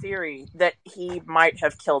nurturing a theory that he might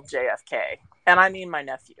have killed JFK, and I mean my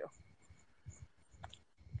nephew.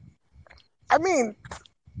 I mean,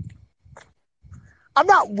 I'm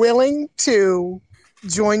not willing to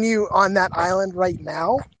join you on that island right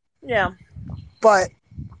now. Yeah. But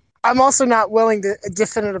I'm also not willing to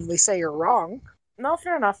definitively say you're wrong. No,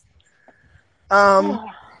 fair enough.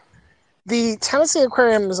 The Tennessee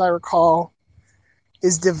Aquarium, as I recall,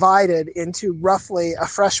 is divided into roughly a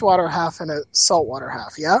freshwater half and a saltwater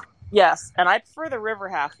half, yeah? Yes, and I prefer the river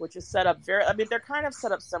half, which is set up they're kind of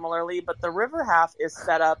set up similarly, but the river half is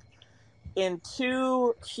set up in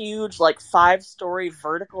two huge, like 5-story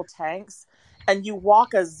vertical tanks, and you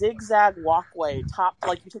walk a zigzag walkway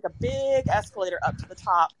like you take a big escalator up to the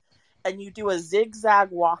top, and you do a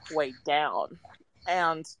zigzag walkway down.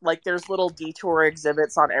 And like there's little detour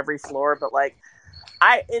exhibits on every floor, but like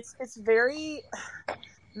it's very,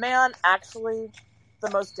 man, actually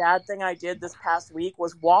the most dad thing I did this past week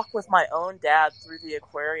was walk with my own dad through the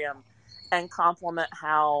aquarium and compliment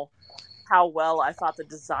how well I thought the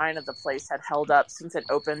design of the place had held up since it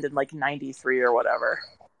opened in like 93 or whatever.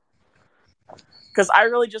 Because I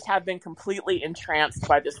really just have been completely entranced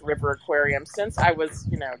by this river aquarium since I was,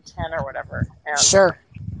 10 or whatever. And sure.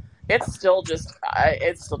 It's still just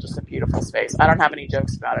a beautiful space. I don't have any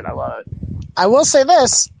jokes about it. I love it. I will say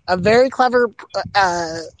this, a very clever,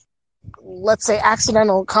 let's say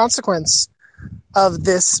accidental consequence of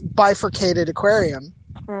this bifurcated aquarium.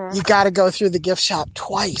 You got to go through the gift shop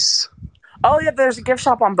twice. Oh yeah, there's a gift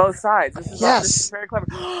shop on both sides. This is very clever.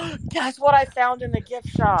 Guess what I found in the gift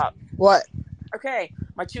shop? What? Okay,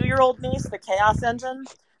 my 2-year-old niece, the Chaos Engine,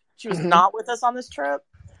 she was not with us on this trip,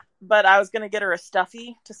 but I was going to get her a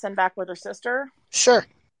stuffy to send back with her sister. Sure.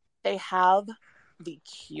 They have the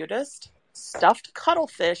cutest stuffed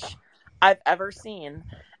cuttlefish I've ever seen.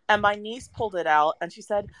 And my niece pulled it out and she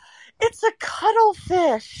said, "It's a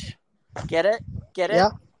cuttlefish." Get it? Get it? Yeah.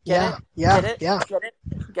 Get yeah. it? Yeah. Get it? Yeah. Get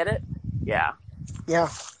it? Get it? Yeah. Yeah.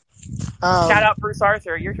 Shout out Bruce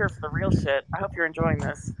Arthur. You're here for the real shit. I hope you're enjoying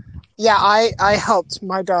this. Yeah, I helped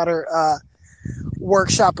my daughter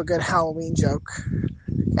workshop a good Halloween joke.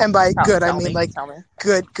 And by good, I mean like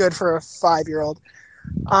good for a 5-year-old.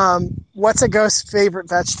 What's a ghost's favorite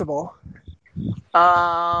vegetable?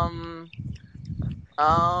 I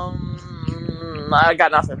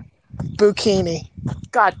got nothing. Bikini.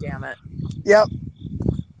 God damn it. Yep.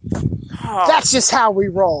 Oh. That's just how we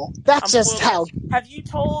roll. That's just how. Have you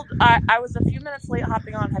told? I was a few minutes late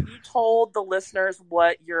hopping on. Have you told the listeners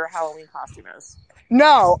what your Halloween costume is?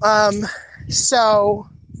 No. So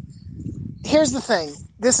here's the thing.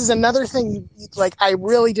 This is another thing. Like I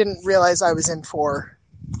really didn't realize I was in for,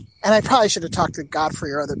 and I probably should have talked to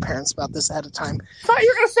Godfrey or other parents about this ahead of time. I thought you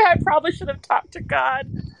were going to say I probably should have talked to God.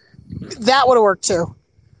 That would have worked too.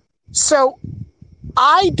 So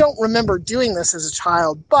I don't remember doing this as a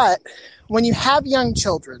child, but when you have young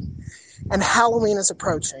children and Halloween is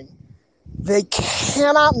approaching, they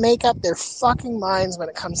cannot make up their fucking minds when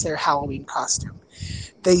it comes to their Halloween costume.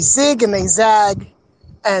 They zig and they zag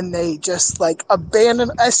and they just like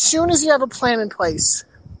abandon. As soon as you have a plan in place,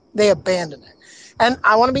 they abandon it. And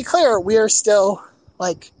I want to be clear, we are still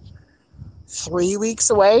like 3 weeks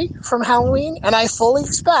away from Halloween, and I fully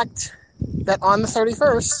expect that on the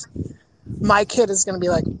 31st, my kid is going to be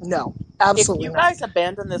like, no, absolutely not. If you guys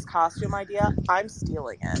abandon this costume idea, I'm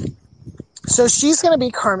stealing it. So she's going to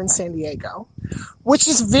be Carmen Sandiego, which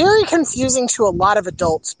is very confusing to a lot of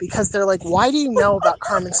adults because they're like, why do you know about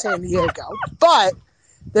Carmen Sandiego? But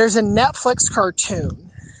there's a Netflix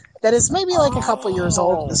cartoon that is maybe like a couple years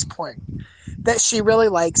old at this point that she really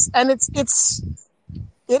likes. And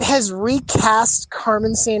it has recast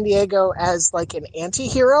Carmen Sandiego as like an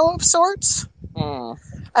anti-hero of sorts.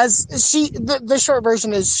 As the short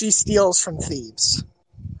version is she steals from thieves.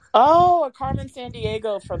 Oh, a Carmen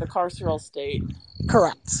Sandiego for the carceral state.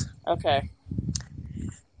 Correct. Okay.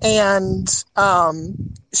 And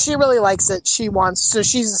she really likes it. So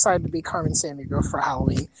she's decided to be Carmen Sandiego for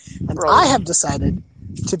Halloween. And Brilliant. I have decided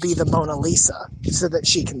to be the Mona Lisa so that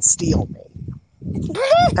she can steal me.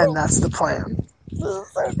 And that's the plan. This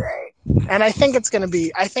is so great. And I think it's gonna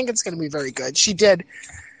be very good. She did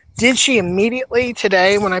she immediately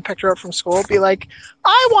today when I picked her up from school be like,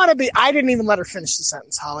 I didn't even let her finish the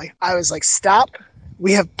sentence, Holly. I was like, stop.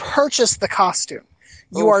 We have purchased the costume.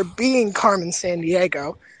 You are being Carmen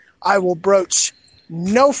Sandiego. I will broach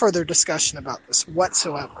no further discussion about this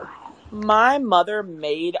whatsoever. My mother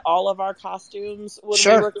made all of our costumes when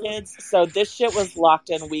Sure. we were kids, so this shit was locked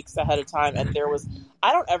in weeks ahead of time, and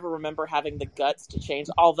I don't ever remember having the guts to change,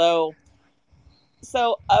 although,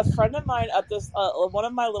 so a friend of mine one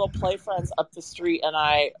of my little play friends up the street and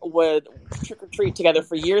I would trick-or-treat together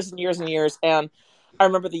for years and years and years, and I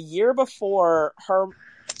remember the year before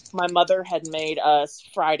my mother had made us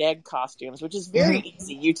fried egg costumes, which is very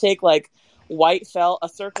easy. You take like white felt, a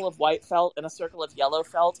circle of white felt and a circle of yellow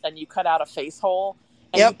felt, and you cut out a face hole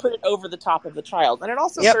and you put it over the top of the child. And it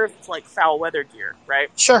also serves as like foul weather gear, right?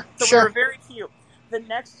 Sure, so sure. we were very cute. The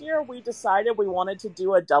next year we decided we wanted to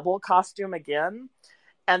do a double costume again.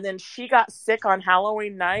 And then she got sick on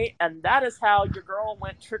Halloween night, and that is how your girl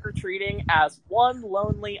went trick-or-treating as one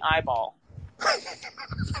lonely eyeball.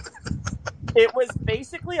 It was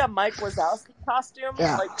basically a Mike Wazowski costume.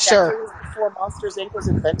 Yeah, like sure. decades before Monsters, Inc. was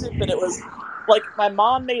invented, but it was like my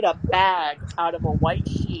mom made a bag out of a white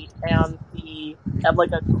sheet and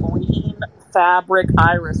like a green fabric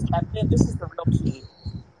iris. And then this is the real key.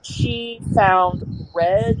 She found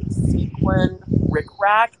red sequin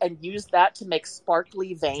rickrack and used that to make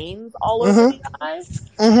sparkly veins all over the eye.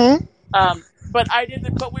 Mm-hmm. But I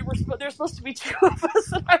didn't. But there's supposed to be two of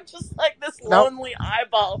us, and I'm just like this lonely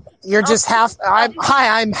eyeball. You're just half.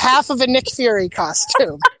 I'm half of a Nick Fury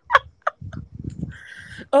costume.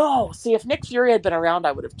 Oh, see, if Nick Fury had been around,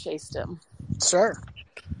 I would have chased him. Sure.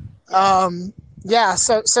 Yeah.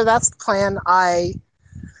 So that's the plan. I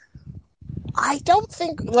don't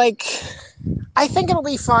think I think it'll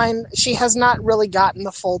be fine. She has not really gotten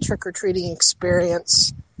the full trick-or-treating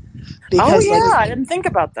experience. Because, I didn't think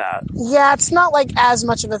about that. Yeah, it's not like as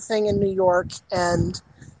much of a thing in New York, and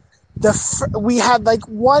we had like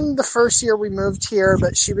one the first year we moved here,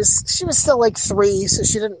 but she was still like 3, so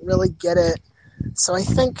she didn't really get it. So I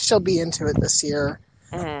think she'll be into it this year.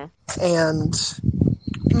 Mm-hmm. And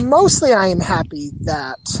mostly I am happy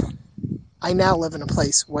that I now live in a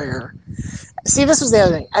place where... See, this was the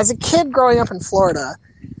other thing. As a kid growing up in Florida,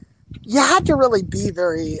 you had to really be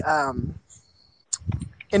very...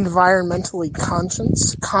 environmentally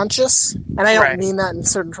conscious, and I don't mean that in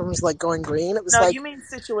certain terms like going green. It was you mean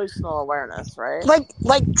situational awareness, right?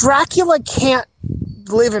 Like Dracula can't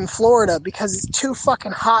live in Florida because it's too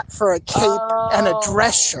fucking hot for a cape and a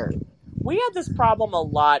dress shirt. We had this problem a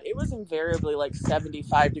lot. It was invariably like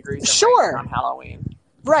 75 degrees on Halloween.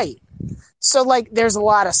 Right. So like there's a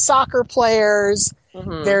lot of soccer players,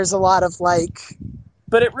 there's a lot of like...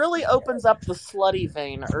 But it really opens up the slutty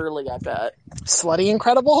vein early, I bet. Slutty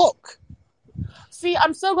Incredible Hulk. See,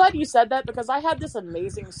 I'm so glad you said that because I had this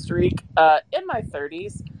amazing streak in my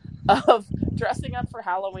 30s of dressing up for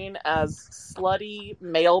Halloween as slutty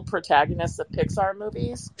male protagonists of Pixar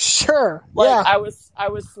movies. Sure, I was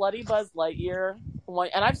slutty Buzz Lightyear,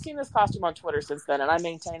 and I've seen this costume on Twitter since then, and I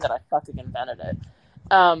maintain that I fucking invented it.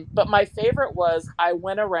 But my favorite was I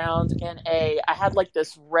went around I had like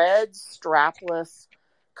this red strapless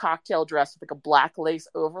cocktail dress with like a black lace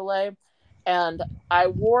overlay, and I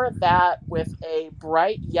wore that with a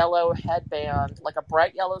bright yellow headband, like a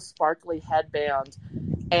bright yellow sparkly headband,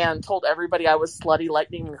 and told everybody I was Slutty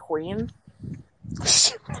Lightning McQueen.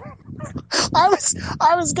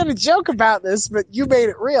 I was gonna joke about this, but you made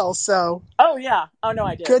it real, so... Oh yeah. Oh no,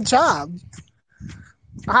 I did. Good job.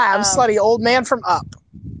 Hi, I'm Slutty Old Man from Up.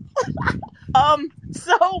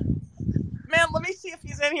 So, man, let me see if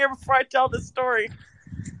he's in here before I tell this story.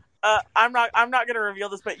 I'm not going to reveal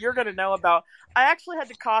this, but you're going to know about... I actually had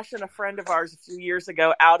to caution a friend of ours a few years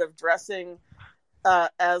ago out of dressing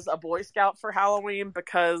as a Boy Scout for Halloween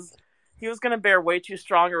because he was going to bear way too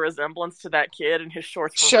strong a resemblance to that kid, and his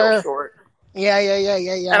shorts were real short. Yeah.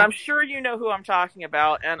 And I'm sure you know who I'm talking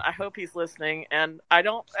about, and I hope he's listening, and I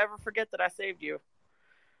don't ever forget that I saved you.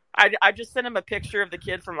 I just sent him a picture of the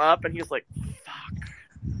kid from Up, and he was like, fuck.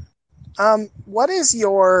 What is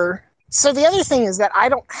your... So the other thing is that I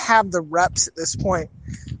don't have the reps at this point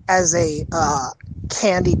as a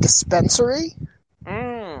candy dispensary.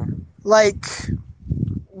 Like,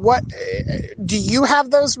 what... Do you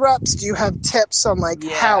have those reps? Do you have tips on, like,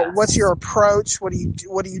 what's your approach? What are you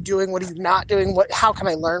doing? What are you not doing? How can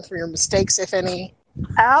I learn from your mistakes, if any?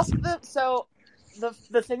 Ask them. So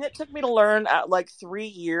the thing that took me to learn at like 3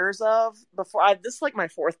 years of before this is like my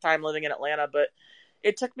fourth time living in Atlanta, but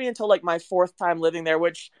it took me until like my fourth time living there,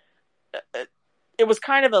 which it was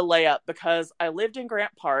kind of a layup because I lived in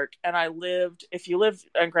Grant Park, and if you lived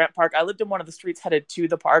in Grant Park, I lived in one of the streets headed to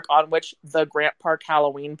the park on which the Grant Park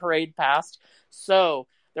Halloween parade passed. So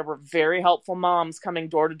there were very helpful moms coming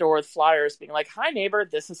door to door with flyers being like, "Hi neighbor,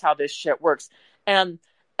 this is how this shit works." And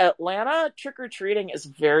Atlanta trick-or-treating is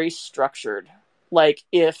very structured. Like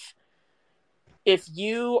if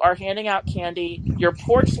you are handing out candy, your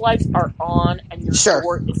porch lights are on and your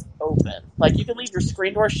door is open. Like, you can leave your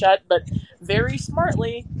screen door shut, but very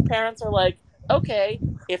smartly, parents are like, okay,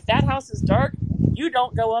 if that house is dark, you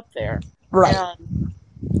don't go up there. Right. And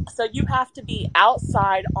so you have to be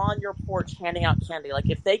outside on your porch handing out candy. Like,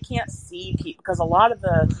 if they can't see people, because a lot of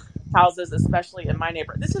the houses, especially in my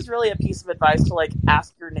neighborhood, this is really a piece of advice to, like,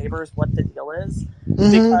 ask your neighbors what the deal is.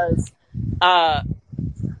 Because,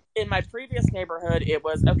 in my previous neighborhood, it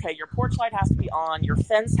was, okay, your porch light has to be on, your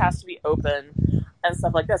fence has to be open, and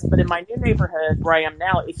stuff like this. But in my new neighborhood, where I am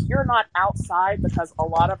now, if you're not outside, because a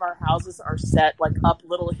lot of our houses are set, like, up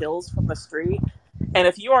little hills from the street, and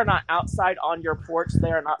if you are not outside on your porch,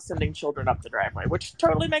 they are not sending children up the driveway, which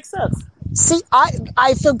totally makes sense. See,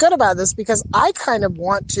 I feel good about this because I kind of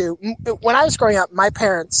want to. When I was growing up, my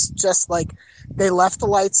parents just like, they left the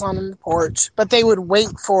lights on in the porch, but they would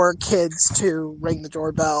wait for kids to ring the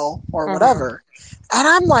doorbell or whatever. And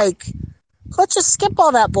I'm like, let's just skip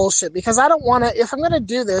all that bullshit because I don't want to. If I'm going to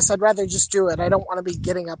do this, I'd rather just do it. I don't want to be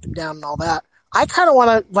getting up and down and all that. I kind of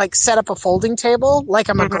want to like set up a folding table, like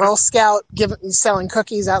I'm a Girl Scout selling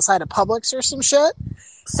cookies outside of Publix or some shit.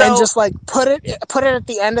 So, and just like put it at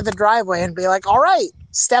the end of the driveway and be like, all right,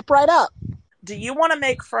 step right up. Do you want to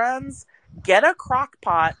make friends? Get a crock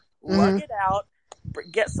pot, lug it out,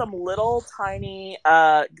 get some little tiny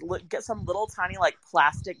like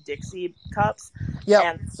plastic Dixie cups,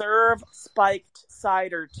 and serve spiked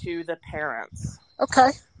cider to the parents.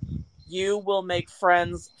 Okay. You will make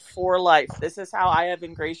friends for life. This is how I have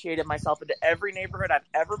ingratiated myself into every neighborhood I've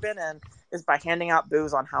ever been in, is by handing out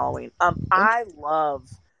booze on Halloween. I love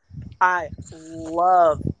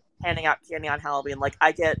handing out candy on Halloween. Like,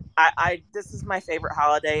 this is my favorite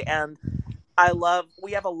holiday, and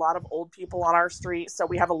we have a lot of old people on our street, so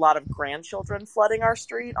we have a lot of grandchildren flooding our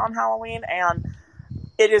street on Halloween, and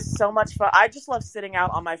it is so much fun. I just love sitting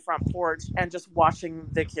out on my front porch and just watching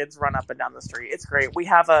the kids run up and down the street. It's great.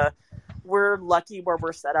 We're lucky where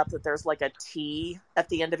we're set up that there's like a T at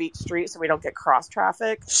the end of each street, so we don't get cross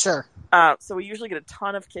traffic. Sure. So we usually get a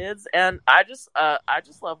ton of kids, and I just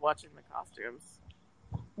love watching the costumes.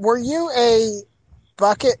 Were you a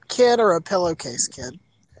bucket kid or a pillowcase kid?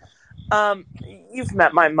 You've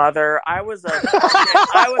met my mother. You've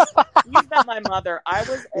met my mother. I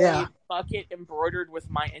was a bucket embroidered with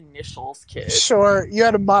my initials kid. Sure. You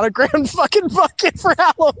had a monogrammed fucking bucket for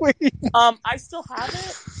Halloween. I still have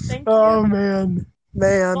it. Thank you. Oh, man.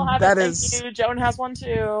 Thank you. Joan has one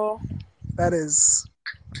too. That is...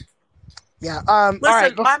 Yeah. Listen, all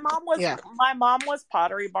right, my mom was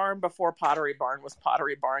Pottery Barn before Pottery Barn was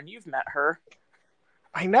Pottery Barn. You've met her.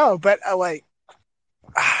 I know, but like...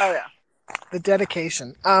 Oh, yeah. The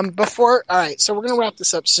dedication. All right, so we're going to wrap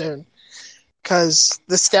this up soon because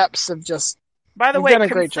the steps have just... By the way, done a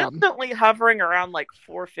great job. Consistently hovering around like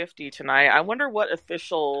 450 tonight. I wonder what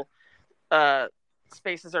official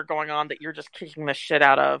spaces are going on that you're just kicking the shit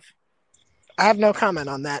out of. I have no comment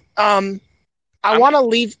on that. I want to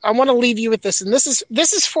leave you with this, and this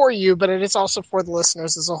is for you, but it is also for the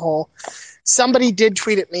listeners as a whole. Somebody did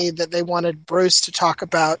tweet at me that they wanted Bruce to talk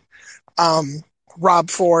about Rob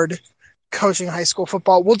Ford coaching high school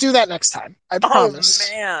football. We'll do that next time. I promise.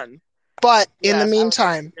 Oh, man. But in the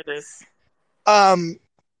meantime, I'm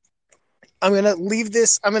going to leave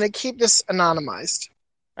this. I'm going to keep this anonymized.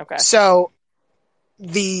 Okay. So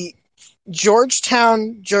the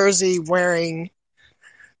Georgetown jersey wearing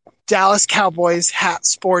Dallas Cowboys hat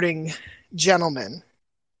sporting gentleman.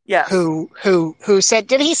 Yeah. Who said,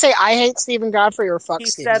 did he say I hate Stephen Godfrey or fuck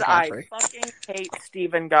Stephen Godfrey? He said I fucking hate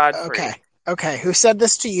Stephen Godfrey. Okay. Who said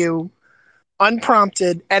this to you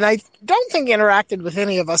unprompted, and I don't think interacted with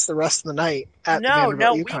any of us the rest of the night at the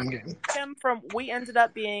Vanderbilt UConn game.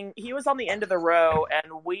 He was on the end of the row,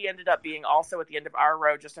 and we ended up being also at the end of our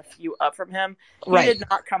row, just a few up from him. He did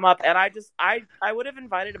not come up, and I would have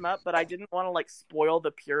invited him up, but I didn't want to like spoil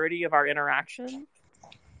the purity of our interaction.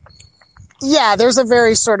 Yeah, there's a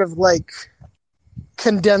very sort of like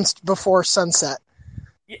condensed before sunset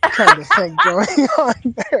kind of thing going on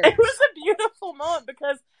there. It was a beautiful moment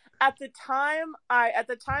because at the time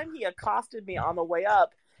he accosted me on the way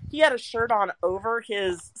up, he had a shirt on over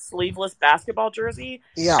his sleeveless basketball jersey,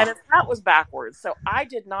 Yeah. and his hat was backwards. So I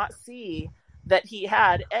did not see that he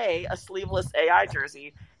had A, a sleeveless AI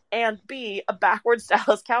jersey, and B, a backwards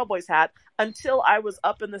Dallas Cowboys hat until I was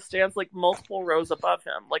up in the stands, like multiple rows above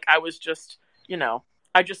him. Like I was just,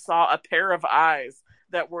 I just saw a pair of eyes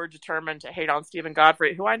that were determined to hate on Stephen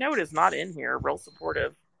Godfrey, who I know is not in here, real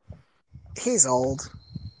supportive. He's old.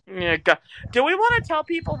 Yeah. Do we want to tell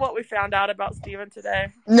people what we found out about Stephen today?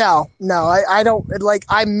 No, I don't. Like,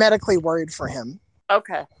 I'm medically worried for him.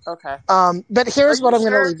 Okay. But here's what I'm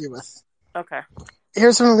going to leave you with. Okay.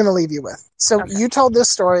 Here's what I'm going to leave you with. So Okay. you told this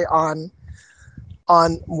story on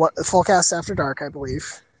what Fullcast After Dark, I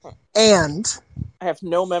believe, and I have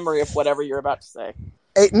no memory of whatever you're about to say.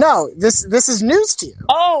 No, this is news to you.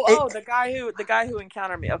 The guy who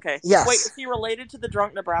encountered me. Okay. Yes. Wait, is he related to the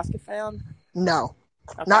drunk Nebraska fan? No,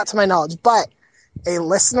 Okay. not to my knowledge. But a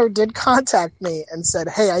listener did contact me and said,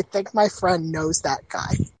 "Hey, I think my friend knows that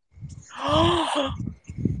guy."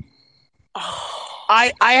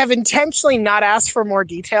 I have intentionally not asked for more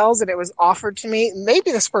details, and it was offered to me.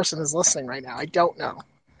 Maybe this person is listening right now. I don't know.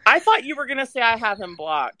 I thought you were going to say I have him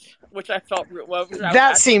blocked, which I felt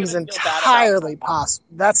that seems entirely possible.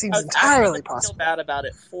 That seems entirely possible. I feel bad about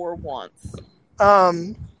it for once.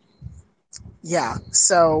 Yeah.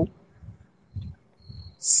 So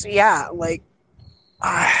yeah, like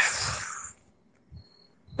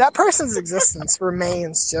that person's existence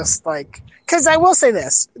remains just like. Because I will say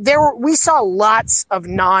this, we saw lots of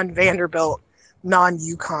non-Vanderbilt,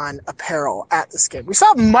 non-UConn apparel at this game. We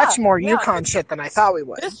saw much more UConn shit than I thought we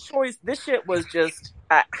would. This shit was just,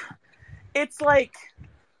 it's like,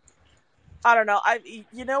 I don't know.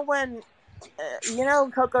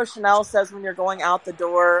 When Coco Chanel says when you're going out the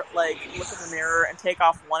door, like look in the mirror and take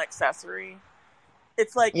off one accessory.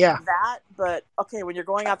 It's like that, but okay, when you're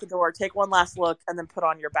going out the door, take one last look and then put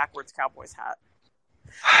on your backwards Cowboys hat.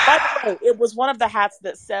 By the way, it was one of the hats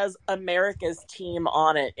that says America's team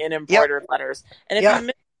on it in embroidered letters. And if you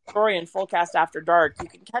missed the story in Fullcast After Dark, you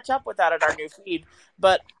can catch up with that at our new feed.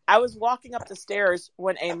 But I was walking up the stairs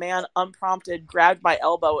when a man unprompted grabbed my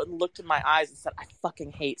elbow and looked in my eyes and said, "I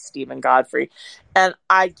fucking hate Stephen Godfrey." And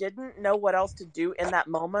I didn't know what else to do in that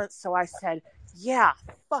moment, so I said, "Yeah,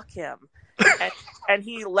 fuck him." And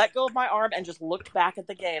he let go of my arm and just looked back at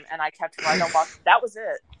the game, and I kept right on walking. That was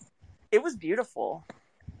it. It was beautiful.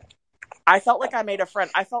 I felt like I made a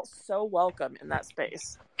friend. I felt so welcome in that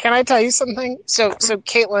space. Can I tell you something? So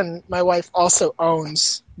Caitlin, my wife, also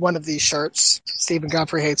owns one of these shirts. Stephen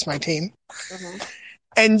Godfrey hates my team. Mm-hmm.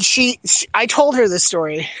 And I told her this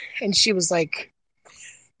story, and she was like,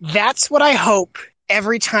 "That's what I hope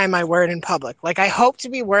every time I wear it in public. Like, I hope to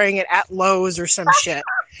be wearing it at Lowe's or some shit,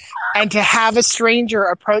 and to have a stranger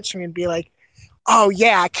approach me and be like, 'Oh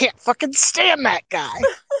yeah, I can't fucking stand that guy.'"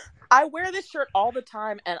 I wear this shirt all the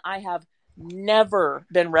time, and I have never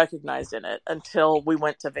been recognized in it until we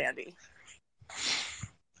went to Vandy.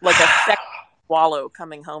 Like a second swallow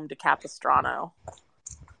coming home to Capistrano.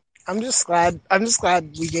 I'm just glad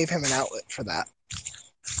we gave him an outlet for that.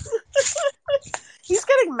 He's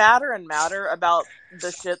getting madder and madder about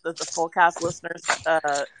the shit that the Fullcast listeners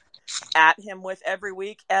at him with every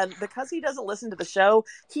week, and because he doesn't listen to the show,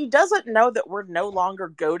 he doesn't know that we're no longer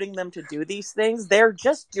goading them to do these things. They're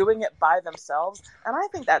just doing it by themselves, and I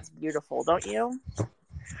think that's beautiful, don't you?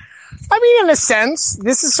 I mean, in a sense,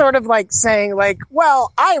 this is sort of like saying, like,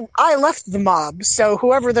 well, I left the mob, so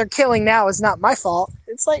whoever they're killing now is not my fault.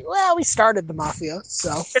 It's like, well, we started the mafia,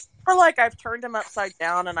 so. It's more like I've turned him upside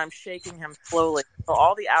down and I'm shaking him slowly, so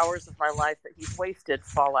all the hours of my life that he's wasted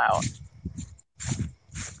fall out.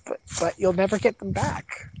 But you'll never get them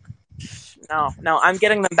back. No, I'm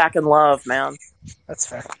getting them back in love, man. That's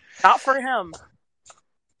fair. Not for him.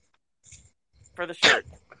 For the shirt.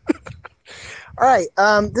 All right,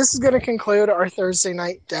 this is going to conclude our Thursday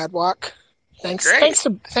night Dad Walk. Thanks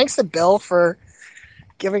to Bill for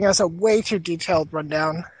giving us a way too detailed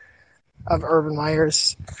rundown of Urban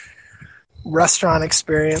Meyer's restaurant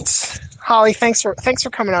experience. Holly, thanks for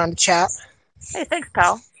coming on to chat. Hey, thanks,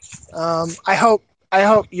 pal. I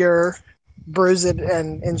hope your bruised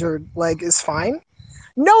and injured leg is fine.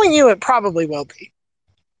 Knowing you, it probably will be.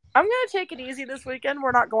 I'm going to take it easy this weekend.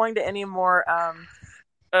 We're not going to any more.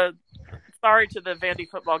 Sorry to the Vandy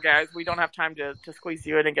football guys. We don't have time to squeeze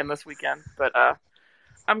you in again this weekend. But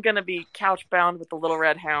I'm going to be couch bound with the Little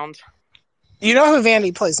Red Hound. You know who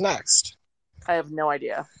Vandy plays next? I have no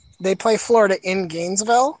idea. They play Florida in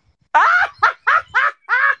Gainesville.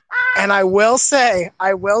 And I will say,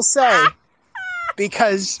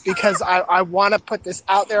 because I want to put this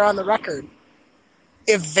out there on the record.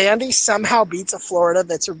 If Vandy somehow beats a Florida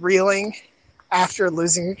that's reeling after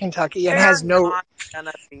losing to Kentucky and They're has no. not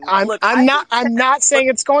gonna be. I'm not saying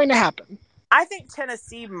it's going to happen. I think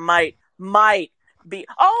Tennessee might be.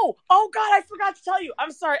 Oh God! I forgot to tell you.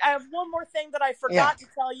 I'm sorry. I have one more thing that I forgot to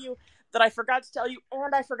tell you. And I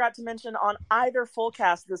forgot to mention on either full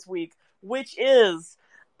cast this week, which is,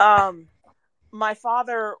 my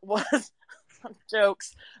father was.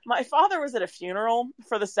 Jokes. My father was at a funeral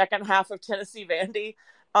for the second half of Tennessee Vandy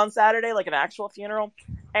on Saturday, like an actual funeral,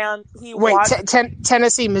 and he watched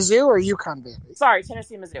Tennessee Mizzou or UConn Vandy? Sorry,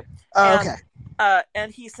 Tennessee Mizzou. Oh, okay.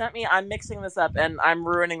 And he sent me. I'm mixing this up, and I'm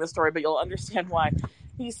ruining the story, but you'll understand why.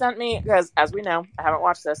 He sent me, because as we know, I haven't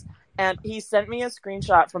watched this, and he sent me a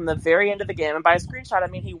screenshot from the very end of the game. And by a screenshot, I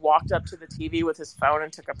mean he walked up to the TV with his phone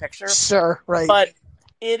and took a picture. Sure, right. But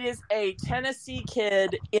it is a Tennessee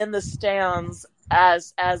kid in the stands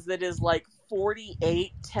as it is like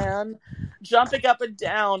 48-10, jumping up and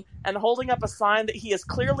down and holding up a sign that he has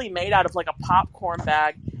clearly made out of like a popcorn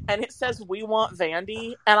bag, and it says "We want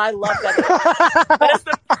Vandy," and I love that.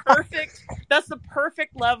 That's the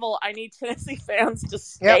perfect level I need Tennessee fans to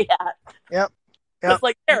stay at. Yep. It's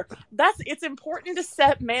like it's important to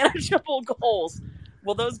set manageable goals.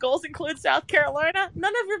 Will those goals include South Carolina?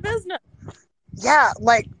 None of your business. Yeah,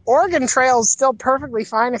 like Oregon Trail is still perfectly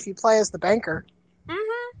fine if you play as the banker.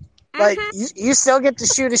 Mm-hmm. Like you still get to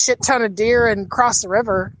shoot a shit ton of deer and cross the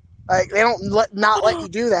river. Like they don't not let you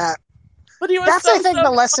do that. That's I think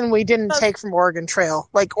the lesson we didn't take from Oregon Trail.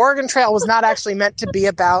 Like Oregon Trail was not actually meant to be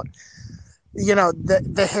about,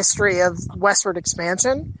 the history of westward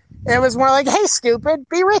expansion. It was more like, hey, stupid,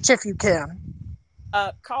 be rich if you can.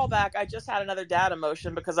 Callback, I just had another dad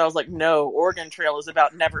emotion because I was like, no, Oregon Trail is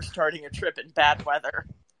about never starting a trip in bad weather.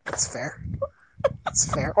 That's fair.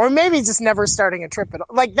 That's fair. Or maybe just never starting a trip at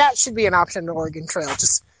all. Like, that should be an option to Oregon Trail.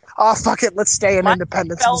 Just, fuck it, let's stay in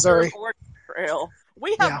Independence, Missouri. Oregon Trail.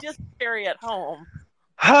 We have dysentery at home.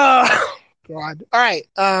 Oh, God. All right.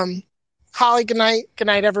 Holly, good night. Good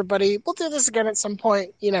night, everybody. We'll do this again at some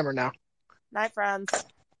point. You never know. Night, friends.